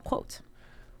inspirational quote?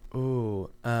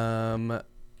 Ooh, oh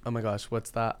my gosh,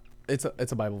 what's that? It's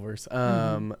a Bible verse.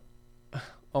 Oh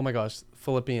my gosh,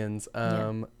 Philippians.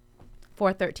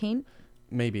 4:13.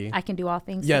 Maybe. I can do all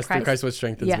things. Yes, through through Christ which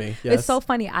strengthens me. Yes. It's so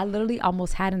funny. I literally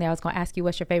almost had in there. I was going to ask you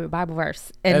what's your favorite Bible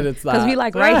verse, and it's that. Because we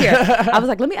like right here. I was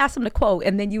like, let me ask him the quote,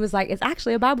 and then you was like, it's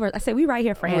actually a Bible verse. I said, we right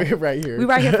here for him. We're right here. We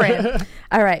right here for him.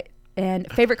 All right.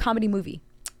 And favorite comedy movie?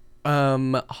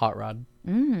 Hot Rod.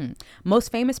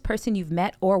 Most famous person you've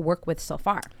met or worked with so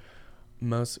far?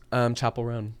 Most Chapel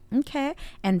Roan. Okay.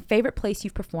 And favorite place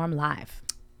you've performed live?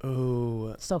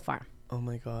 Oh. So far. Oh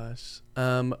my gosh.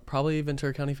 Probably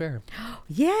Ventura County Fair.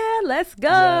 Yeah, let's go.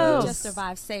 Yes. Just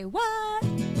survive. Say what?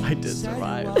 I did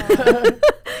survive.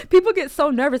 People get so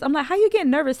nervous. I'm like, how you get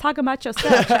nervous talking about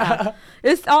yourself, child?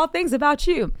 It's all things about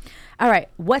you. All right,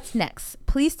 what's next?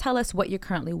 Please tell us what you're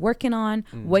currently working on.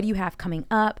 What do you have coming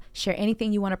up? Share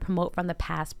anything you want to promote from the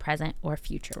past, present, or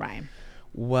future, Ryan.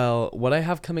 Well, what I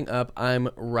have coming up, I'm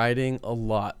writing a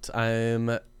lot.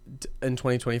 In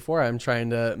 2024, I'm trying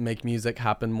to make music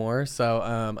happen more. So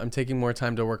I'm taking more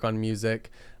time to work on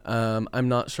music. I'm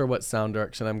not sure what sound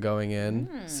direction I'm going in.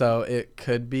 So it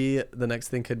could be, the next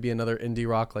thing could be another indie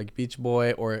rock like Beach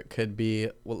Boy, or it could be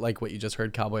like what you just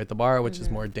heard, Cowboy at the Bar, which is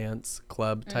more dance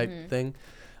club type thing.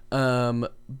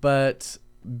 But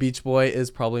Beach Boy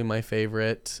is probably my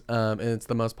favorite. And it's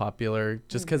the most popular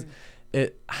just because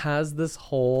it has this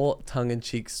whole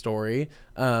tongue-in-cheek story.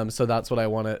 So that's what I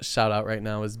want to shout out right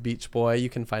now is Beach Boy. You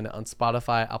can find it on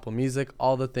Spotify, Apple Music,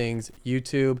 all the things,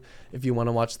 YouTube. If you want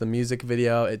to watch the music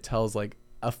video, it tells like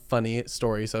a funny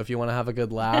story. So if you want to have a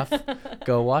good laugh,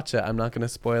 go watch it. I'm not going to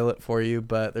spoil it for you,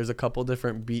 but there's a couple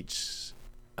different beach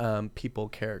people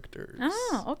characters.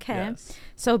 Oh, okay. Yes.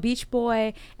 So Beach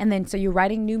Boy, and then so you're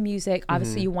writing new music.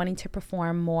 Obviously, you're wanting to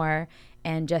perform more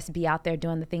and just be out there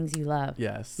doing the things you love.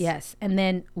 Yes. Yes. And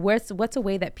then what's a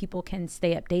way that people can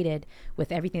stay updated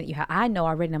with everything that you have? I know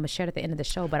already, and I'm going to share it at the end of the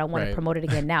show, but I want to promote it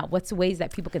again now. What's ways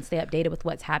that people can stay updated with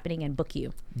what's happening and book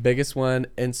you? Biggest one,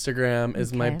 Instagram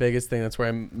is my biggest thing. That's where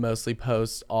I mostly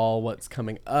post all what's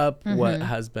coming up, what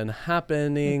has been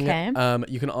happening. Okay.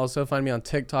 You can also find me on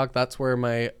TikTok. That's where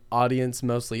my audience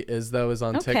mostly is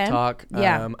on TikTok.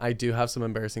 Yeah. I do have some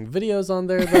embarrassing videos on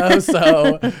there though,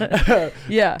 so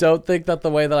Yeah. Don't think that the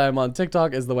way that I'm on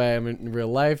TikTok is the way I'm in real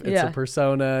life. It's a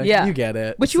persona. Yeah. You get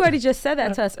it. But you already just said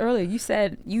that to us earlier. You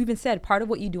even said part of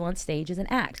what you do on stage is an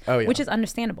act, which is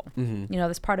understandable. You know,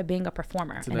 that's part of being a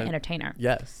performer and an entertainer.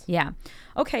 Yes. Yeah.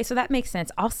 Okay, so that makes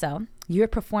sense. Also, you're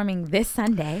performing this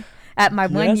Sunday at my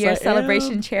 1 year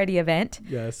celebration charity event.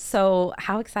 Yes. So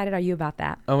how excited are you about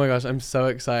that? Oh my gosh, I'm so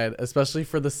excited, especially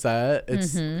for the set.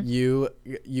 It's you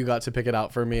got to pick it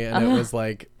out for me, and it was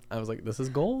like, I was like, this is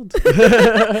gold.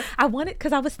 I wanted,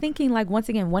 because I was thinking, like, once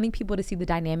again, wanting people to see the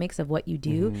dynamics of what you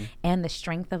do and the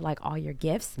strength of like all your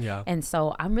gifts. Yeah. And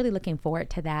so I'm really looking forward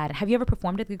to that. Have you ever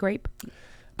performed at the Grape?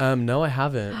 No, I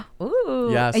haven't. Ooh.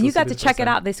 Yeah, and you got to check it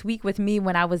out this week with me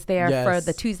when I was there Yes. for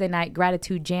the Tuesday night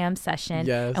gratitude jam session.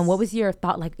 Yes. And what was your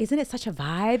thought? Like, isn't it such a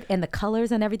vibe, and the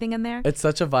colors and everything in there? It's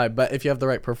such a vibe, but if you have the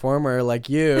right performer like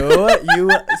you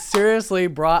seriously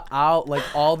brought out like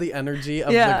all the energy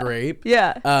of the grape.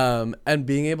 Yeah. And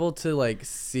being able to like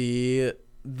see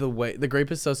the way the grape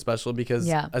is so special because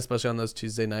especially on those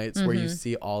Tuesday nights where you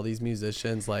see all these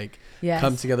musicians like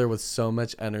come together with so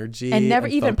much energy and never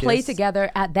even focus. play together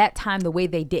at that time the way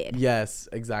they did. Yes,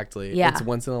 exactly. Yeah. It's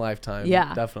once in a lifetime.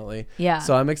 Yeah. Definitely. Yeah.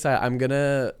 So I'm excited. I'm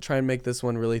gonna try and make this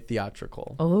one really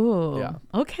theatrical. Oh, yeah.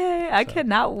 Okay. I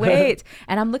cannot wait.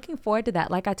 And I'm looking forward to that.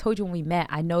 Like I told you when we met,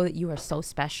 I know that you are so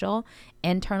special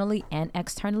internally and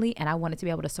externally, and I wanted to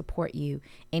be able to support you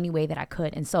any way that I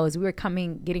could. And so as we were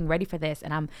getting ready for this,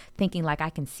 and I'm thinking like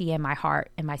I can see in my heart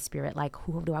and my spirit, like,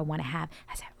 who do I want to have?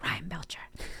 I said, Ryan Belcher.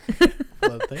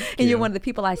 Well, thank you. And you're one of the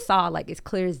people I saw, like, it's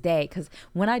clear as day. Because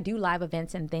when I do live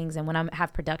events and things, and when I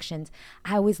have productions,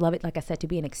 I always love it, like I said, to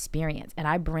be an experience. And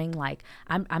I bring, like,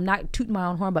 I'm not tooting my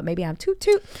own horn, but maybe I'm toot,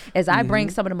 as I bring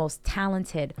some of the most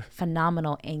talented,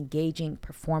 phenomenal, engaging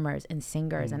performers and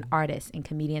singers and artists and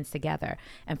comedians together,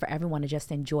 and for everyone to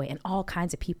just enjoy, and all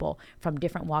kinds of people from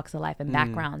different walks of life and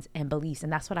backgrounds and beliefs.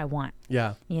 And that's what I want.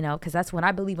 Yeah. You know, because that's when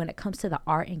I believe when it comes to the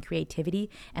art and creativity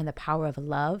and the power of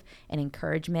love and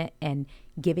encouragement and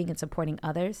giving and supporting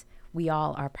others, we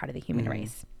all are part of the human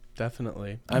race.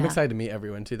 Definitely. I'm excited to meet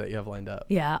everyone too that you have lined up.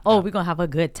 Yeah. Oh, we're going to have a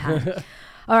good time.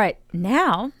 All right.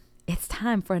 Now it's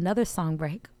time for another song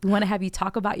break. We want to have you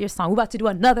talk about your song. We're about to do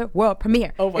another world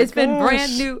premiere. Oh my It's been gosh.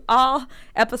 brand new all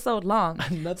episode long.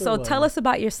 So tell us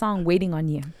about your song, Waiting on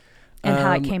You, and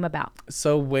how it came about.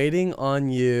 So Waiting on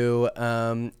You,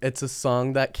 it's a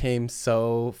song that came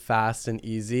so fast and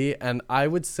easy. And I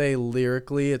would say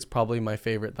lyrically, it's probably my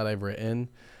favorite that I've written.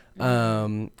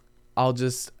 I'll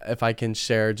just, if I can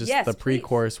share just the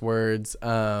pre-chorus words.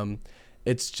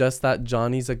 It's just that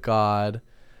Johnny's a god.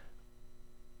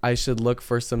 I should look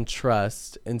for some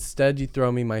trust. Instead, you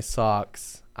throw me my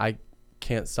socks. I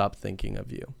can't stop thinking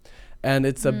of you. And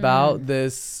it's about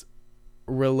this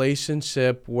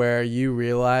relationship where you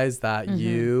realize that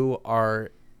you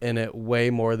are in it way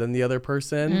more than the other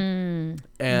person,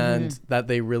 and that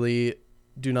they really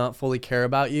do not fully care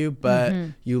about you, but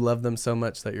you love them so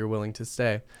much that you're willing to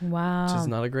stay. Wow. Which is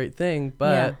not a great thing,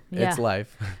 but it's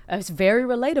life. It's very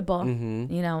relatable.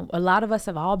 You know, a lot of us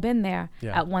have all been there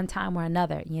at one time or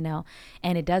another, you know,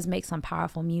 and it does make some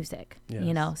powerful music,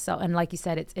 you know. So, and like you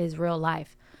said, it is real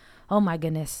life. Oh my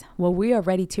goodness. Well, we are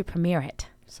ready to premiere it.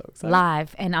 So excited.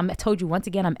 Live. And I told you once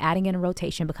again, I'm adding in a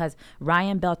rotation because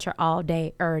Ryan Belcher all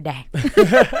day, day.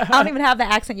 I don't even have the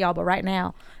accent, y'all, but right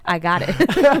now I got it.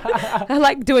 I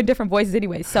like doing different voices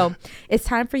anyway. So it's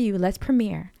time for you. Let's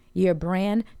premiere your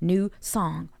brand new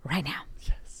song right now.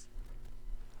 Yes.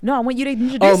 No, I want you to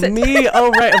introduce it. Oh, me? Oh,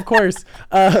 right. Of course.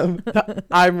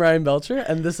 I'm Ryan Belcher,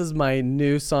 and this is my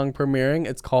new song premiering.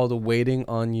 It's called Waiting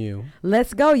on You.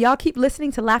 Let's go. Y'all keep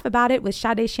listening to Laugh About It with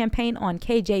Sade Champagne on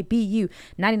KJBU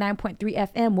 99.3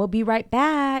 FM. We'll be right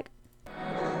back.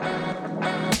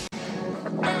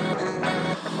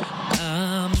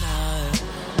 I'm not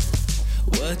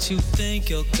what you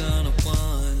think you're gonna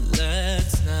want.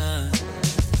 Let's not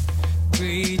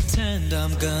pretend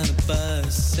I'm gonna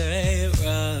bust. Say it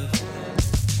rough.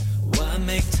 Why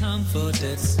make time for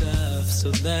that stuff?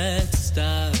 So let's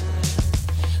stop.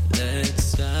 Let's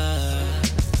stop.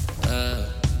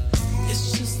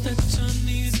 It's just that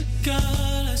Johnny's a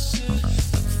god. I should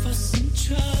look for some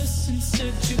trust.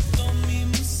 Instead you throw me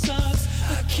my socks.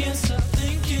 I can't stop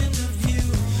thinking of you.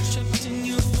 Trapped in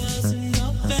your walls and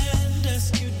I'll bend.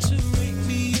 Ask you to rate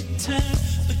me a 10,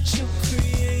 but you're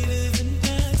creative and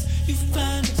dance. You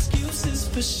find excuses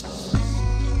for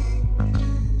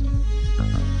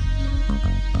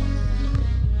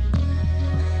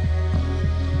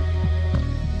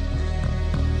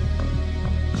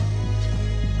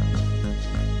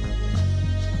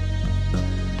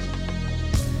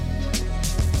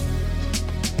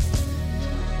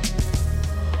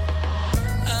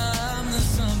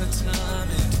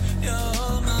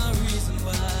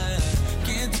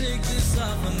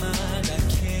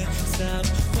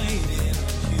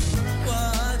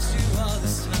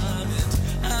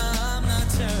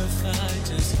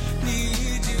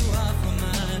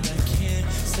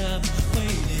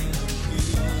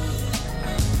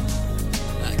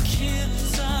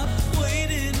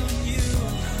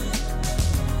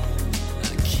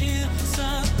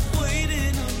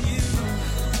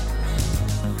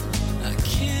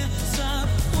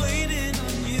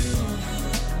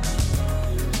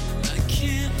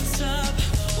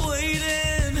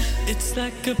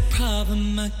like a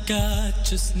problem I got.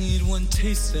 Just need one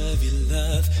taste of your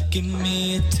love. Give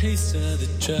me a taste of the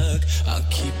drug. I'll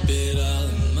keep it all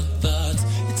in my thoughts.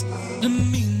 It's to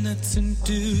me not to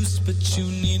induce, but you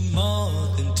need more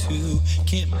than two.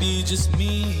 Can't be just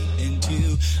me and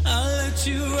you. I'll let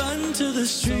you run to the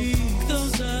street.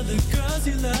 Those are the girls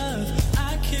you love.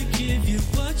 I can't give you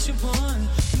what you want.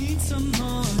 Need some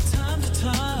more time to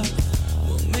talk.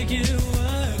 We'll make it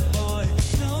work, boy.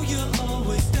 Know you're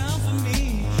always down for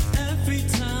me. Every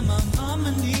time I'm on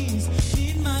my knees,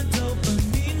 need my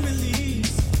dopamine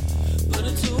release. Put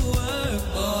it to work,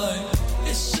 boy.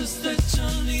 It's just that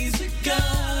Johnny's a guy.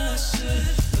 I should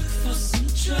look for some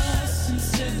trust.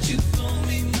 Instead you throw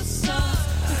me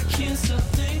massage. I can't stop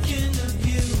thinking of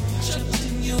you. Trapped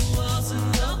in your walls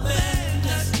and I'll bend.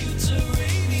 Ask you to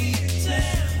radiate.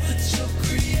 But you're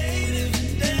creative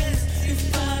and dance. You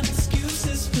find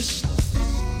excuses for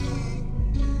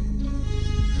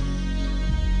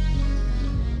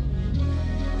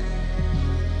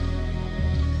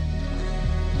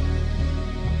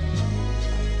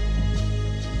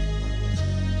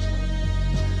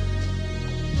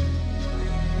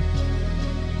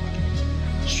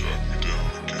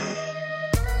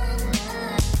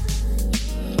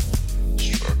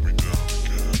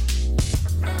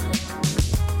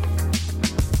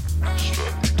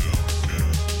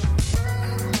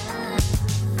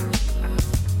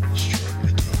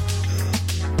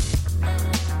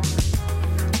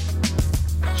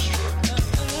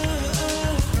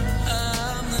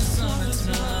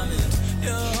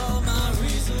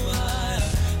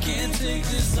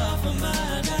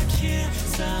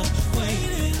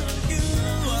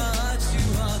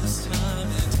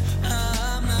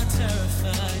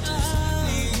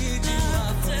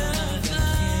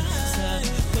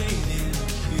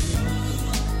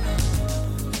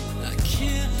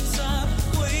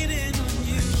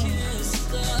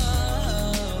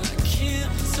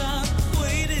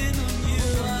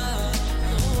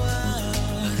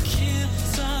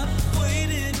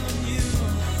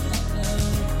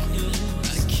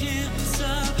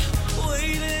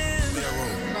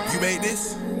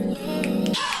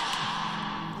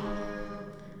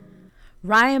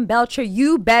Ryan Belcher,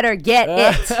 you better get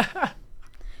it.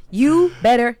 You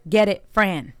better get it,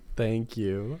 Fran. Thank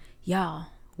you. Y'all,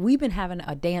 we've been having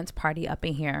a dance party up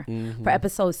in here for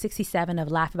episode 67 of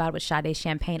Laugh About It with Sade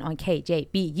Champagne on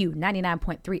KJBU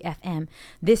 99.3 FM.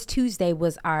 This Tuesday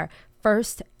was our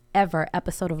first ever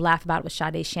episode of Laugh About It with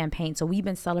Sade Champagne. So we've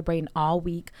been celebrating all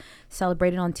week.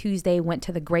 Celebrated on Tuesday, went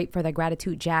to the Great for the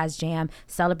Gratitude Jazz Jam.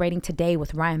 Celebrating today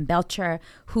with Ryan Belcher,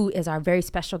 who is our very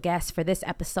special guest for this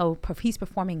episode. He's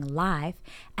performing live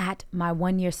at my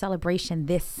 1-year celebration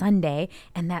this Sunday.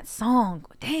 And that song,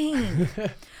 dang.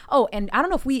 Oh, and I don't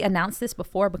know if we announced this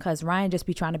before because Ryan just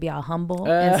be trying to be all humble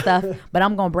and stuff, but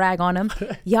I'm going to brag on him.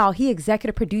 Y'all, he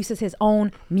executive produces his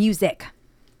own music.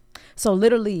 So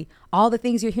literally all the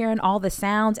things you're hearing, all the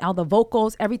sounds, all the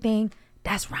vocals, everything,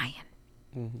 that's Ryan.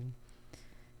 Mm-hmm.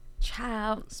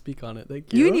 Child. Speak on it.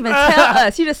 Thank you. You didn't even tell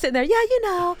us. You're just sitting there. Yeah,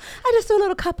 I just do a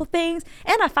little couple things.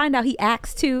 And I find out he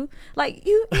acts too. Like,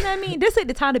 you know what I mean? This ain't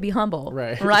the time to be humble.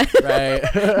 Right. Right.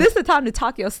 This is the time to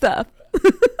talk your stuff.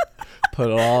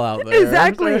 Put it all out there.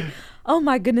 Exactly. Oh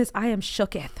my goodness. I am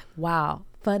shooketh. Wow.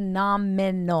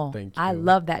 Phenomenal. Thank you. I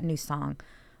love that new song.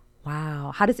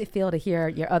 Wow. How does it feel to hear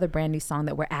your other brand new song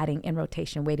that we're adding in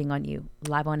rotation, Waiting on You,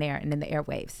 live on air and in the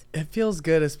airwaves? It feels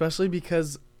good, especially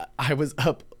because I was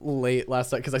up late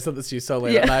last night because I sent this to you so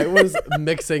late and I was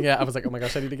mixing it. I was like, oh my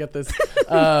gosh, I need to get this.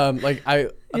 I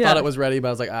thought it was ready, but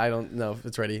I was like, I don't know if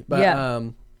it's ready.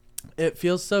 But it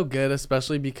feels so good,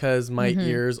 especially because my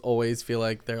ears always feel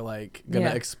like they're like gonna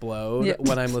explode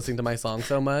when I'm listening to my song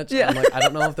so much. I'm like, I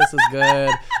don't know if this is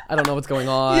good. I don't know what's going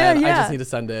on. I just need to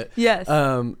send it. Yes.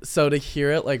 So to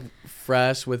hear it like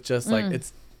fresh with just like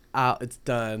it's out, it's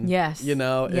done. Yes. You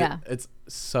know, it's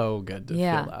so good to feel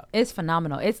that. It's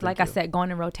phenomenal. It's like I said,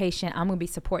 going in rotation. I'm going to be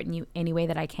supporting you any way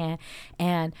that I can.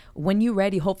 And when you're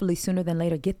ready, hopefully sooner than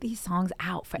later, get these songs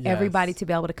out for everybody to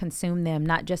be able to consume them,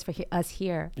 not just for us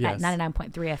here at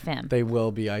 99.3 FM. They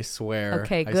will be, I swear.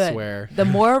 Okay, good. I swear. The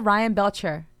more Ryan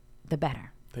Belcher, the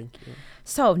better. Thank you.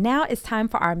 So now it's time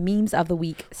for our Memes of the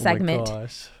Week segment. Oh my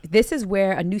gosh. This is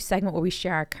where a new segment where we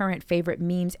share our current favorite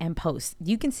memes and posts.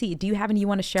 You can see, do you have any you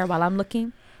want to share while I'm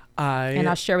looking? And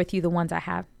I'll share with you the ones I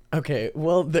have. Okay,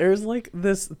 well, there's like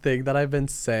this thing that I've been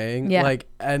saying, like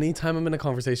anytime I'm in a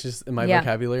conversation just in my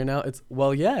vocabulary now, it's,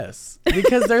 well, yes.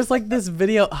 Because there's like this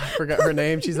video, I forgot her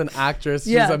name. She's an actress.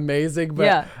 She's amazing.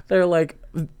 But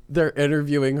they're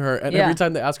interviewing her. And every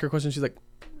time they ask her a question, she's like,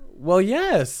 well,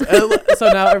 yes.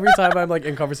 So now every time I'm like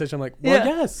in conversation, I'm like, well,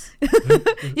 yes.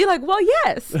 You're like, well,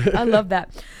 yes. I love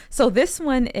that. So this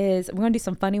one is, we're going to do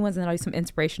some funny ones and then I'll do some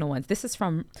inspirational ones. This is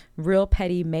from Real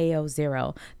Petty Mayo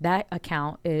 0. That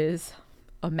account is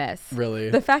a mess. Really?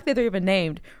 The fact that they're even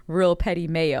named Real Petty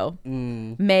Mayo.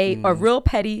 Or Real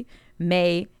Petty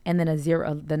May, and then a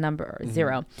 0, the number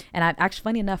 0. And I actually,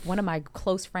 funny enough, one of my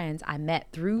close friends I met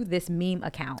through this meme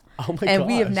account. Oh my And gosh.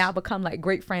 we have now become like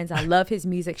great friends. I love his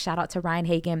music. Shout out to Ryan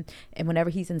Hagen. And whenever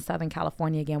he's in Southern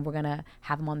California again, we're going to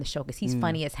have him on the show because he's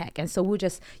funny as heck. And so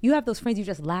you have those friends you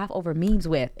just laugh over memes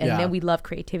with. And then we love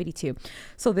creativity too.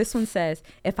 So this one says,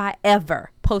 if I ever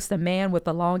post a man with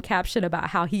a long caption about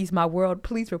how he's my world,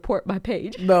 please report my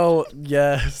page. No,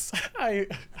 yes.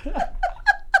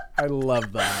 I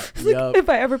love that. Yep. If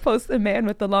I ever post a man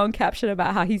with a long caption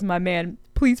about how he's my man,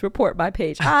 please report my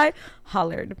page. I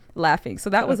hollered laughing.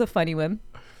 So that was a funny one.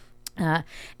 And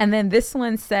then this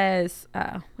one says,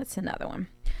 what's another one?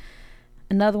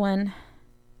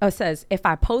 It says, if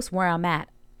I post where I'm at,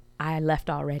 I left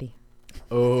already.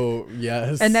 Oh,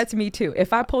 yes. And that's me too.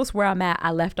 If I post where I'm at,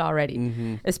 I left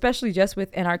already. Especially just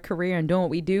within our career and doing what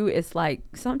we do. It's like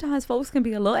sometimes folks can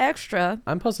be a little extra.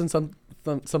 I'm posting something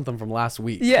from last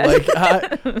week. Yeah. Like,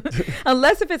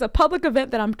 unless if it's a public event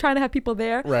that I'm trying to have people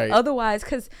there. Right. Otherwise,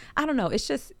 because I don't know,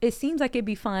 it seems like it'd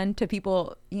be fun to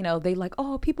people, they like,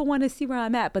 oh, people want to see where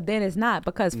I'm at, but then it's not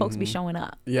because folks be showing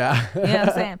up. Yeah. You know what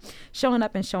I'm saying? Showing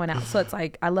up and showing out. So it's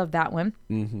like, I love that one.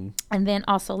 And then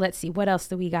also, let's see, what else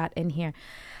do we got in here?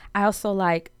 I also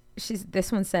like,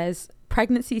 this one says,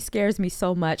 pregnancy scares me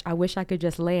so much. I wish I could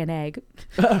just lay an egg.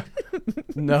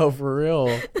 No, for real.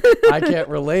 I can't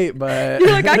relate, but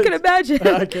You're like, I can imagine.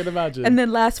 I can imagine. And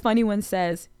then last funny one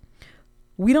says,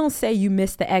 we don't say you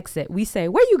missed the exit. We say,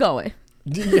 where you going?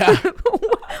 Yeah.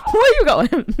 Where you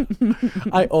going?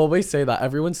 I always say that.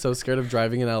 Everyone's so scared of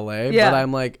driving in LA, but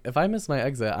I'm like, if I miss my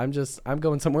exit, I'm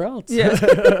going somewhere else.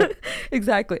 Yeah.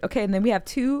 Exactly. Okay, and then we have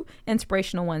 2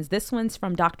 inspirational ones. This one's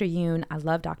from Dr. Yoon. I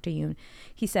love Dr. Yoon.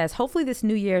 He says, hopefully this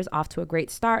new year is off to a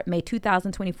great start. May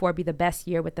 2024 be the best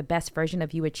year with the best version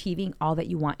of you achieving all that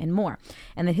you want and more.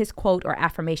 And then his quote or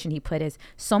affirmation he put is,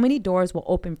 so many doors will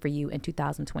open for you in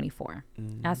 2024.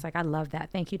 I was like, I love that.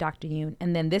 Thank you, Dr. Yoon.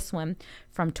 And then this one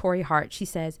from Tori Hart. She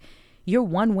says, you're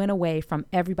one win away from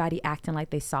everybody acting like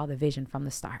they saw the vision from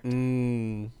the start.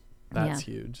 That's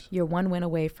huge. You're one win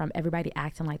away from everybody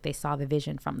acting like they saw the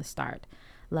vision from the start.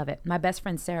 Love it. My best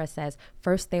friend Sarah says,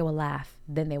 first they will laugh,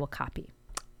 then they will copy.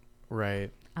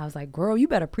 Right. I was like, girl, you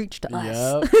better preach to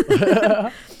us.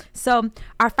 Yep. So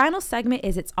our final segment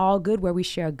is It's All Good, where we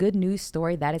share a good news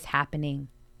story that is happening.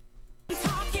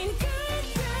 Talking good news.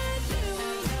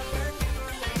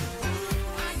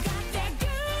 I got that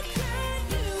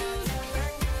good news.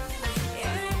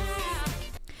 Yeah.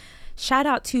 Shout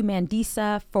out to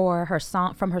Mandisa for her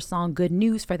song Good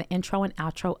News for the intro and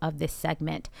outro of this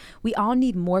segment. We all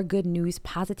need more good news,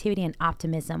 positivity, and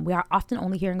optimism. We are often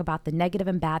only hearing about the negative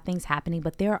and bad things happening,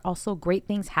 but there are also great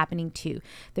things happening too.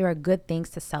 There are good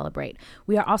things to celebrate.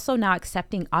 We are also now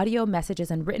accepting audio messages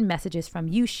and written messages from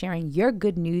you sharing your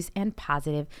good news and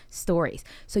positive stories.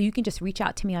 So you can just reach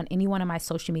out to me on any one of my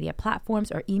social media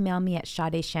platforms or email me at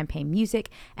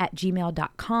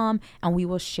sadechampagnemusic@gmail.com and we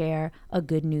will share a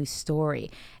good news story.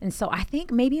 And so I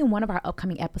think maybe in one of our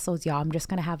upcoming episodes, y'all, I'm just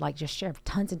going to have just share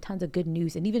tons and tons of good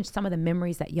news and even some of the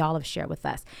memories that y'all have shared with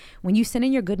us. When you send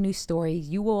in your good news stories,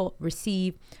 you will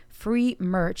receive free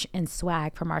merch and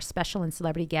swag from our special and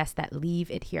celebrity guests that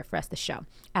leave it here for us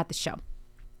at the show.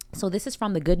 So this is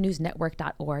from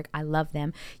thegoodnewsnetwork.org. I love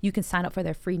them. You can sign up for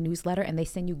their free newsletter and they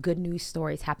send you good news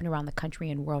stories happening around the country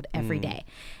and world every day.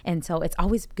 And so it's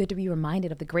always good to be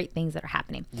reminded of the great things that are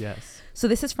happening. Yes. So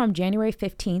this is from January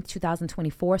 15th,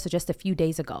 2024. So just a few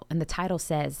days ago. And the title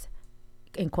says,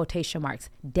 in quotation marks,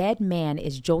 dead man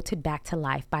is jolted back to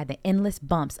life by the endless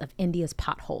bumps of India's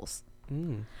potholes.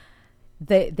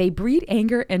 They breed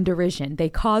anger and derision. They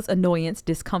cause annoyance,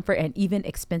 discomfort, and even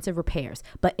expensive repairs.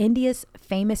 But India's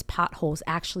famous potholes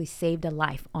actually saved a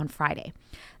life on Friday.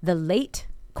 The late,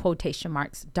 quotation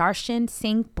marks, Darshan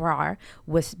Singh Brar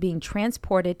was being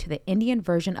transported to the Indian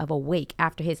version of a wake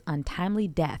after his untimely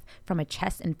death from a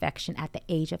chest infection at the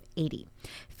age of 80.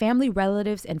 Family,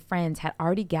 relatives, and friends had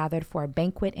already gathered for a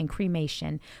banquet and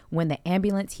cremation when the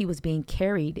ambulance he was being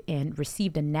carried in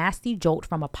received a nasty jolt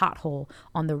from a pothole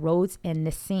on the roads in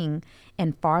Nising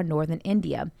in far northern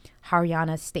India,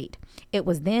 Haryana state. It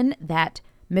was then that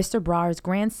Mr. Brar's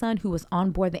grandson, who was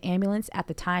on board the ambulance at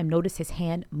the time, noticed his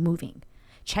hand moving.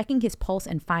 Checking his pulse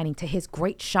and finding, to his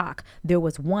great shock, there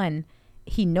was one,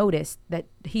 he noticed that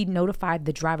he notified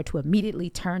the driver to immediately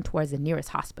turn towards the nearest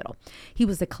hospital. He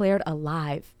was declared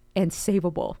alive and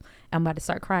savable. I'm about to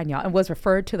start crying, y'all. And was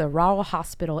referred to the rural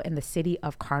hospital in the city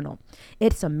of Karnal.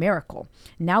 It's a miracle.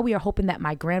 Now we are hoping that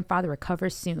my grandfather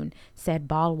recovers soon, said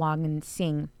Balwangan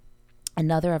Singh,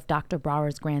 another of Dr.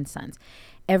 Brower's grandsons.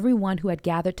 Everyone who had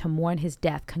gathered to mourn his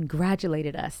death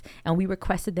congratulated us, and we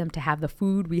requested them to have the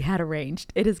food we had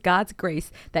arranged. It is God's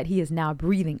grace that he is now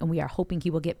breathing, and we are hoping he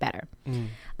will get better.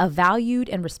 A valued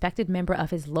and respected member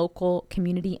of his local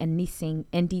community in Nising,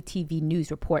 NDTV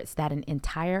News reports that an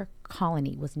entire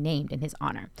colony was named in his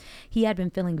honor. He had been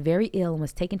feeling very ill and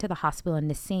was taken to the hospital in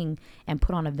Nising and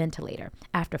put on a ventilator.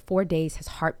 After 4 days, his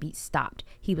heartbeat stopped.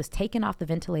 He was taken off the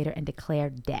ventilator and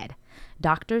declared dead.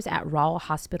 Doctors at Rawal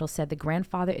Hospital said the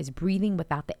grandfather is breathing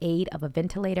without the aid of a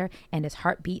ventilator and his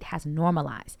heartbeat has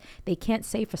normalized. They can't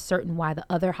say for certain why the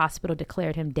other hospital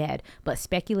declared him dead, but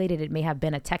speculated it may have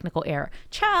been a technical error.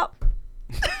 Child!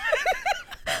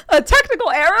 A technical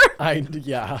error?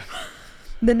 Yeah.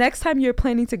 The next time you're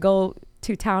planning to go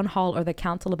to town hall or the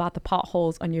council about the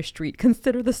potholes on your street,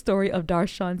 consider the story of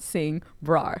Darshan Singh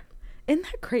Brar. Isn't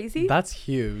that crazy? That's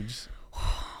huge.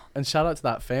 And shout out to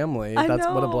that family. I That's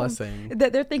know. what a blessing.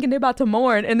 That they're thinking they're about to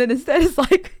mourn, and then instead it's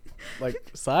like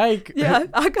psych. Yeah,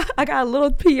 I got a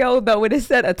little PO though when it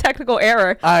said a technical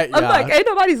error. I'm like, ain't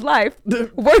nobody's life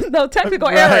worth no technical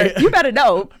error. You better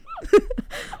know.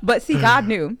 But see, God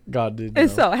knew. God did. And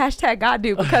so hashtag God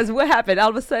knew, because what happened? All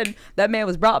of a sudden, that man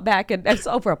was brought back, and it's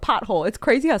over a pothole. It's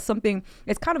crazy how something,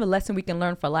 it's kind of a lesson we can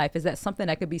learn for life, is that something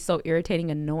that could be so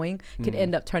irritating and annoying could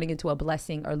end up turning into a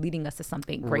blessing or leading us to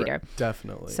something greater.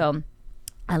 Definitely. So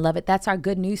I love it. That's our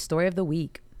good news story of the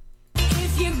week.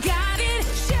 If you got it,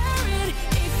 share it.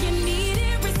 If you need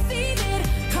it, receive it.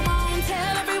 Come on,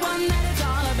 tell everyone that it's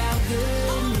all about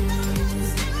good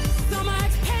news. So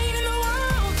much pain in the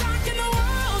world, dark in the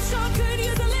world. Sure could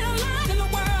use a little light in the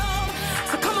world.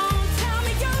 So come on, tell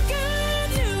me your good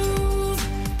news.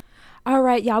 All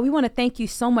right, y'all, we want to thank you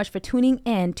so much for tuning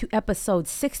in to episode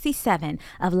 67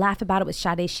 of Laugh About It with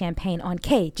Sade Champagne on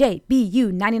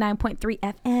KJBU 99.3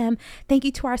 FM. Thank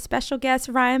you to our special guest,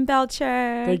 Ryan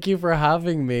Belcher. Thank you for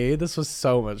having me. This was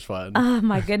so much fun. Oh,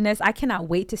 my goodness. I cannot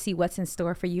wait to see what's in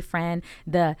store for you, friend.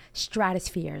 The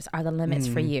stratospheres are the limits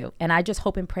for you. And I just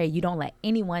hope and pray you don't let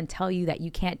anyone tell you that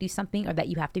you can't do something or that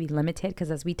you have to be limited.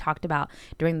 Because as we talked about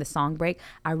during the song break,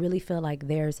 I really feel like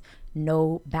there's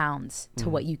no bounds to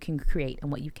what you can create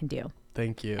and what you can do.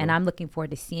 Thank you. And I'm looking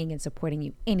forward to seeing and supporting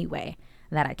you any way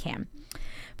that I can.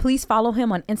 Please follow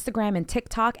him on Instagram and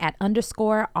TikTok at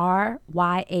 _RyanBelcher.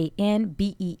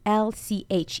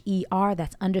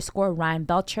 That's _Ryan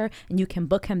Belcher. And you can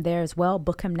book him there as well.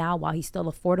 Book him now while he's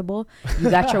still affordable. You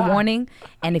got your warning.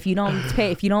 And if you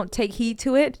don't take heed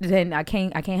to it, then I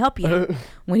can't help you.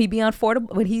 When he's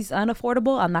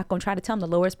unaffordable, I'm not gonna try to tell him the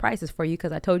lowest prices for you,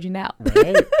 because I told you now.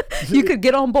 Right. You could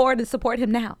get on board and support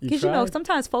him now. Because you know, tried.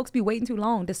 sometimes folks be waiting too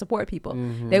long to support people.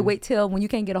 They wait till when you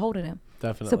can't get a hold of them.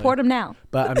 Definitely. Support them now.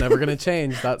 But I'm never going to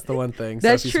change. That's the one thing. So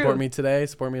That's if you true. support me today,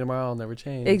 support me tomorrow, I'll never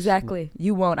change. Exactly.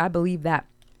 You won't. I believe that.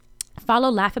 Follow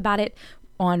Laugh About It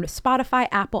on Spotify,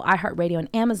 Apple, iHeartRadio, and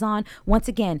Amazon. Once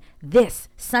again, this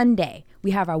Sunday, we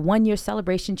have our 1-year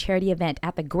celebration charity event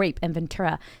at the Grape in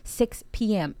Ventura, 6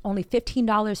 p.m. Only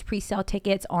 $15 pre-sale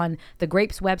tickets on the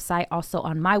Grape's website, also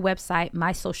on my website,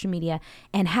 my social media.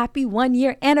 And happy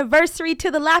 1-year anniversary to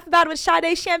the Laugh About It with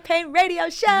Sade Champagne radio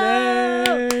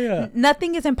show. Yay.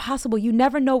 Nothing is impossible. You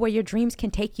never know where your dreams can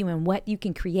take you and what you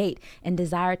can create and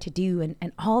desire to do,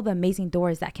 and all the amazing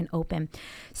doors that can open.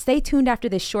 Stay tuned after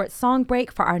this short song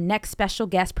break for our next special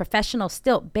guest, professional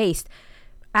stilt-based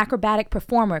acrobatic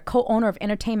performer, co-owner of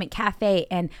Entertainment Cafe,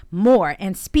 and more,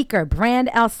 and speaker Brand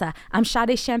Elsa. I'm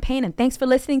Sade Champagne, and thanks for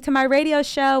listening to my radio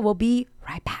show. We'll be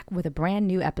right back with a brand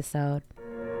new episode.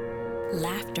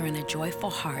 Laughter and a joyful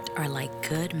heart are like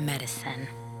good medicine.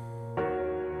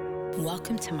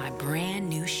 Welcome to my brand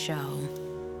new show.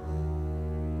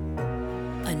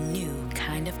 A new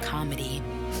kind of comedy.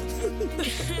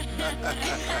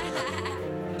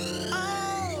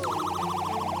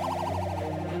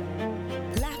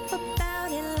 Laugh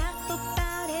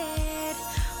about it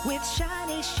with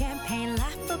Sade Champagne.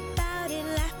 Laugh about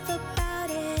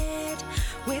it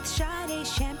with Sade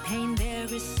Champagne. There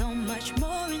is so much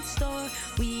more in store.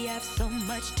 We have so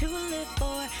much to live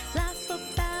for. Laugh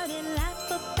about it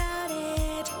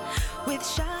with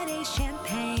Sade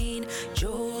Champagne.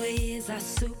 Joy is our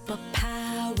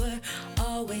superpower,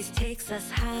 always takes us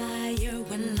higher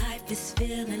when life is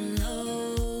feeling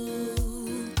low.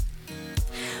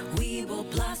 We will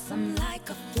blossom like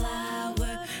a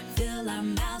flower, fill our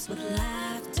mouths with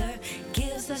laughter,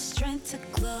 gives us strength to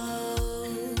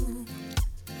glow.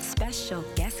 Special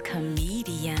special guest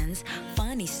comedians,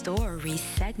 funny stories,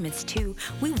 segments too.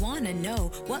 We want to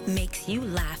know what makes you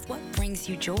laugh, what brings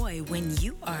you joy when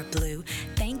you are blue.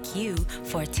 Thank you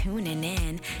for tuning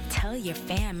in. Tell your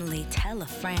family, tell a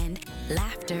friend.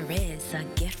 Laughter is a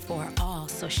gift for all,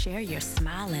 so share your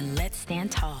smile and let's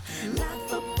stand tall.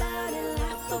 Laugh about it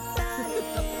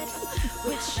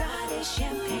with Sade Champagne.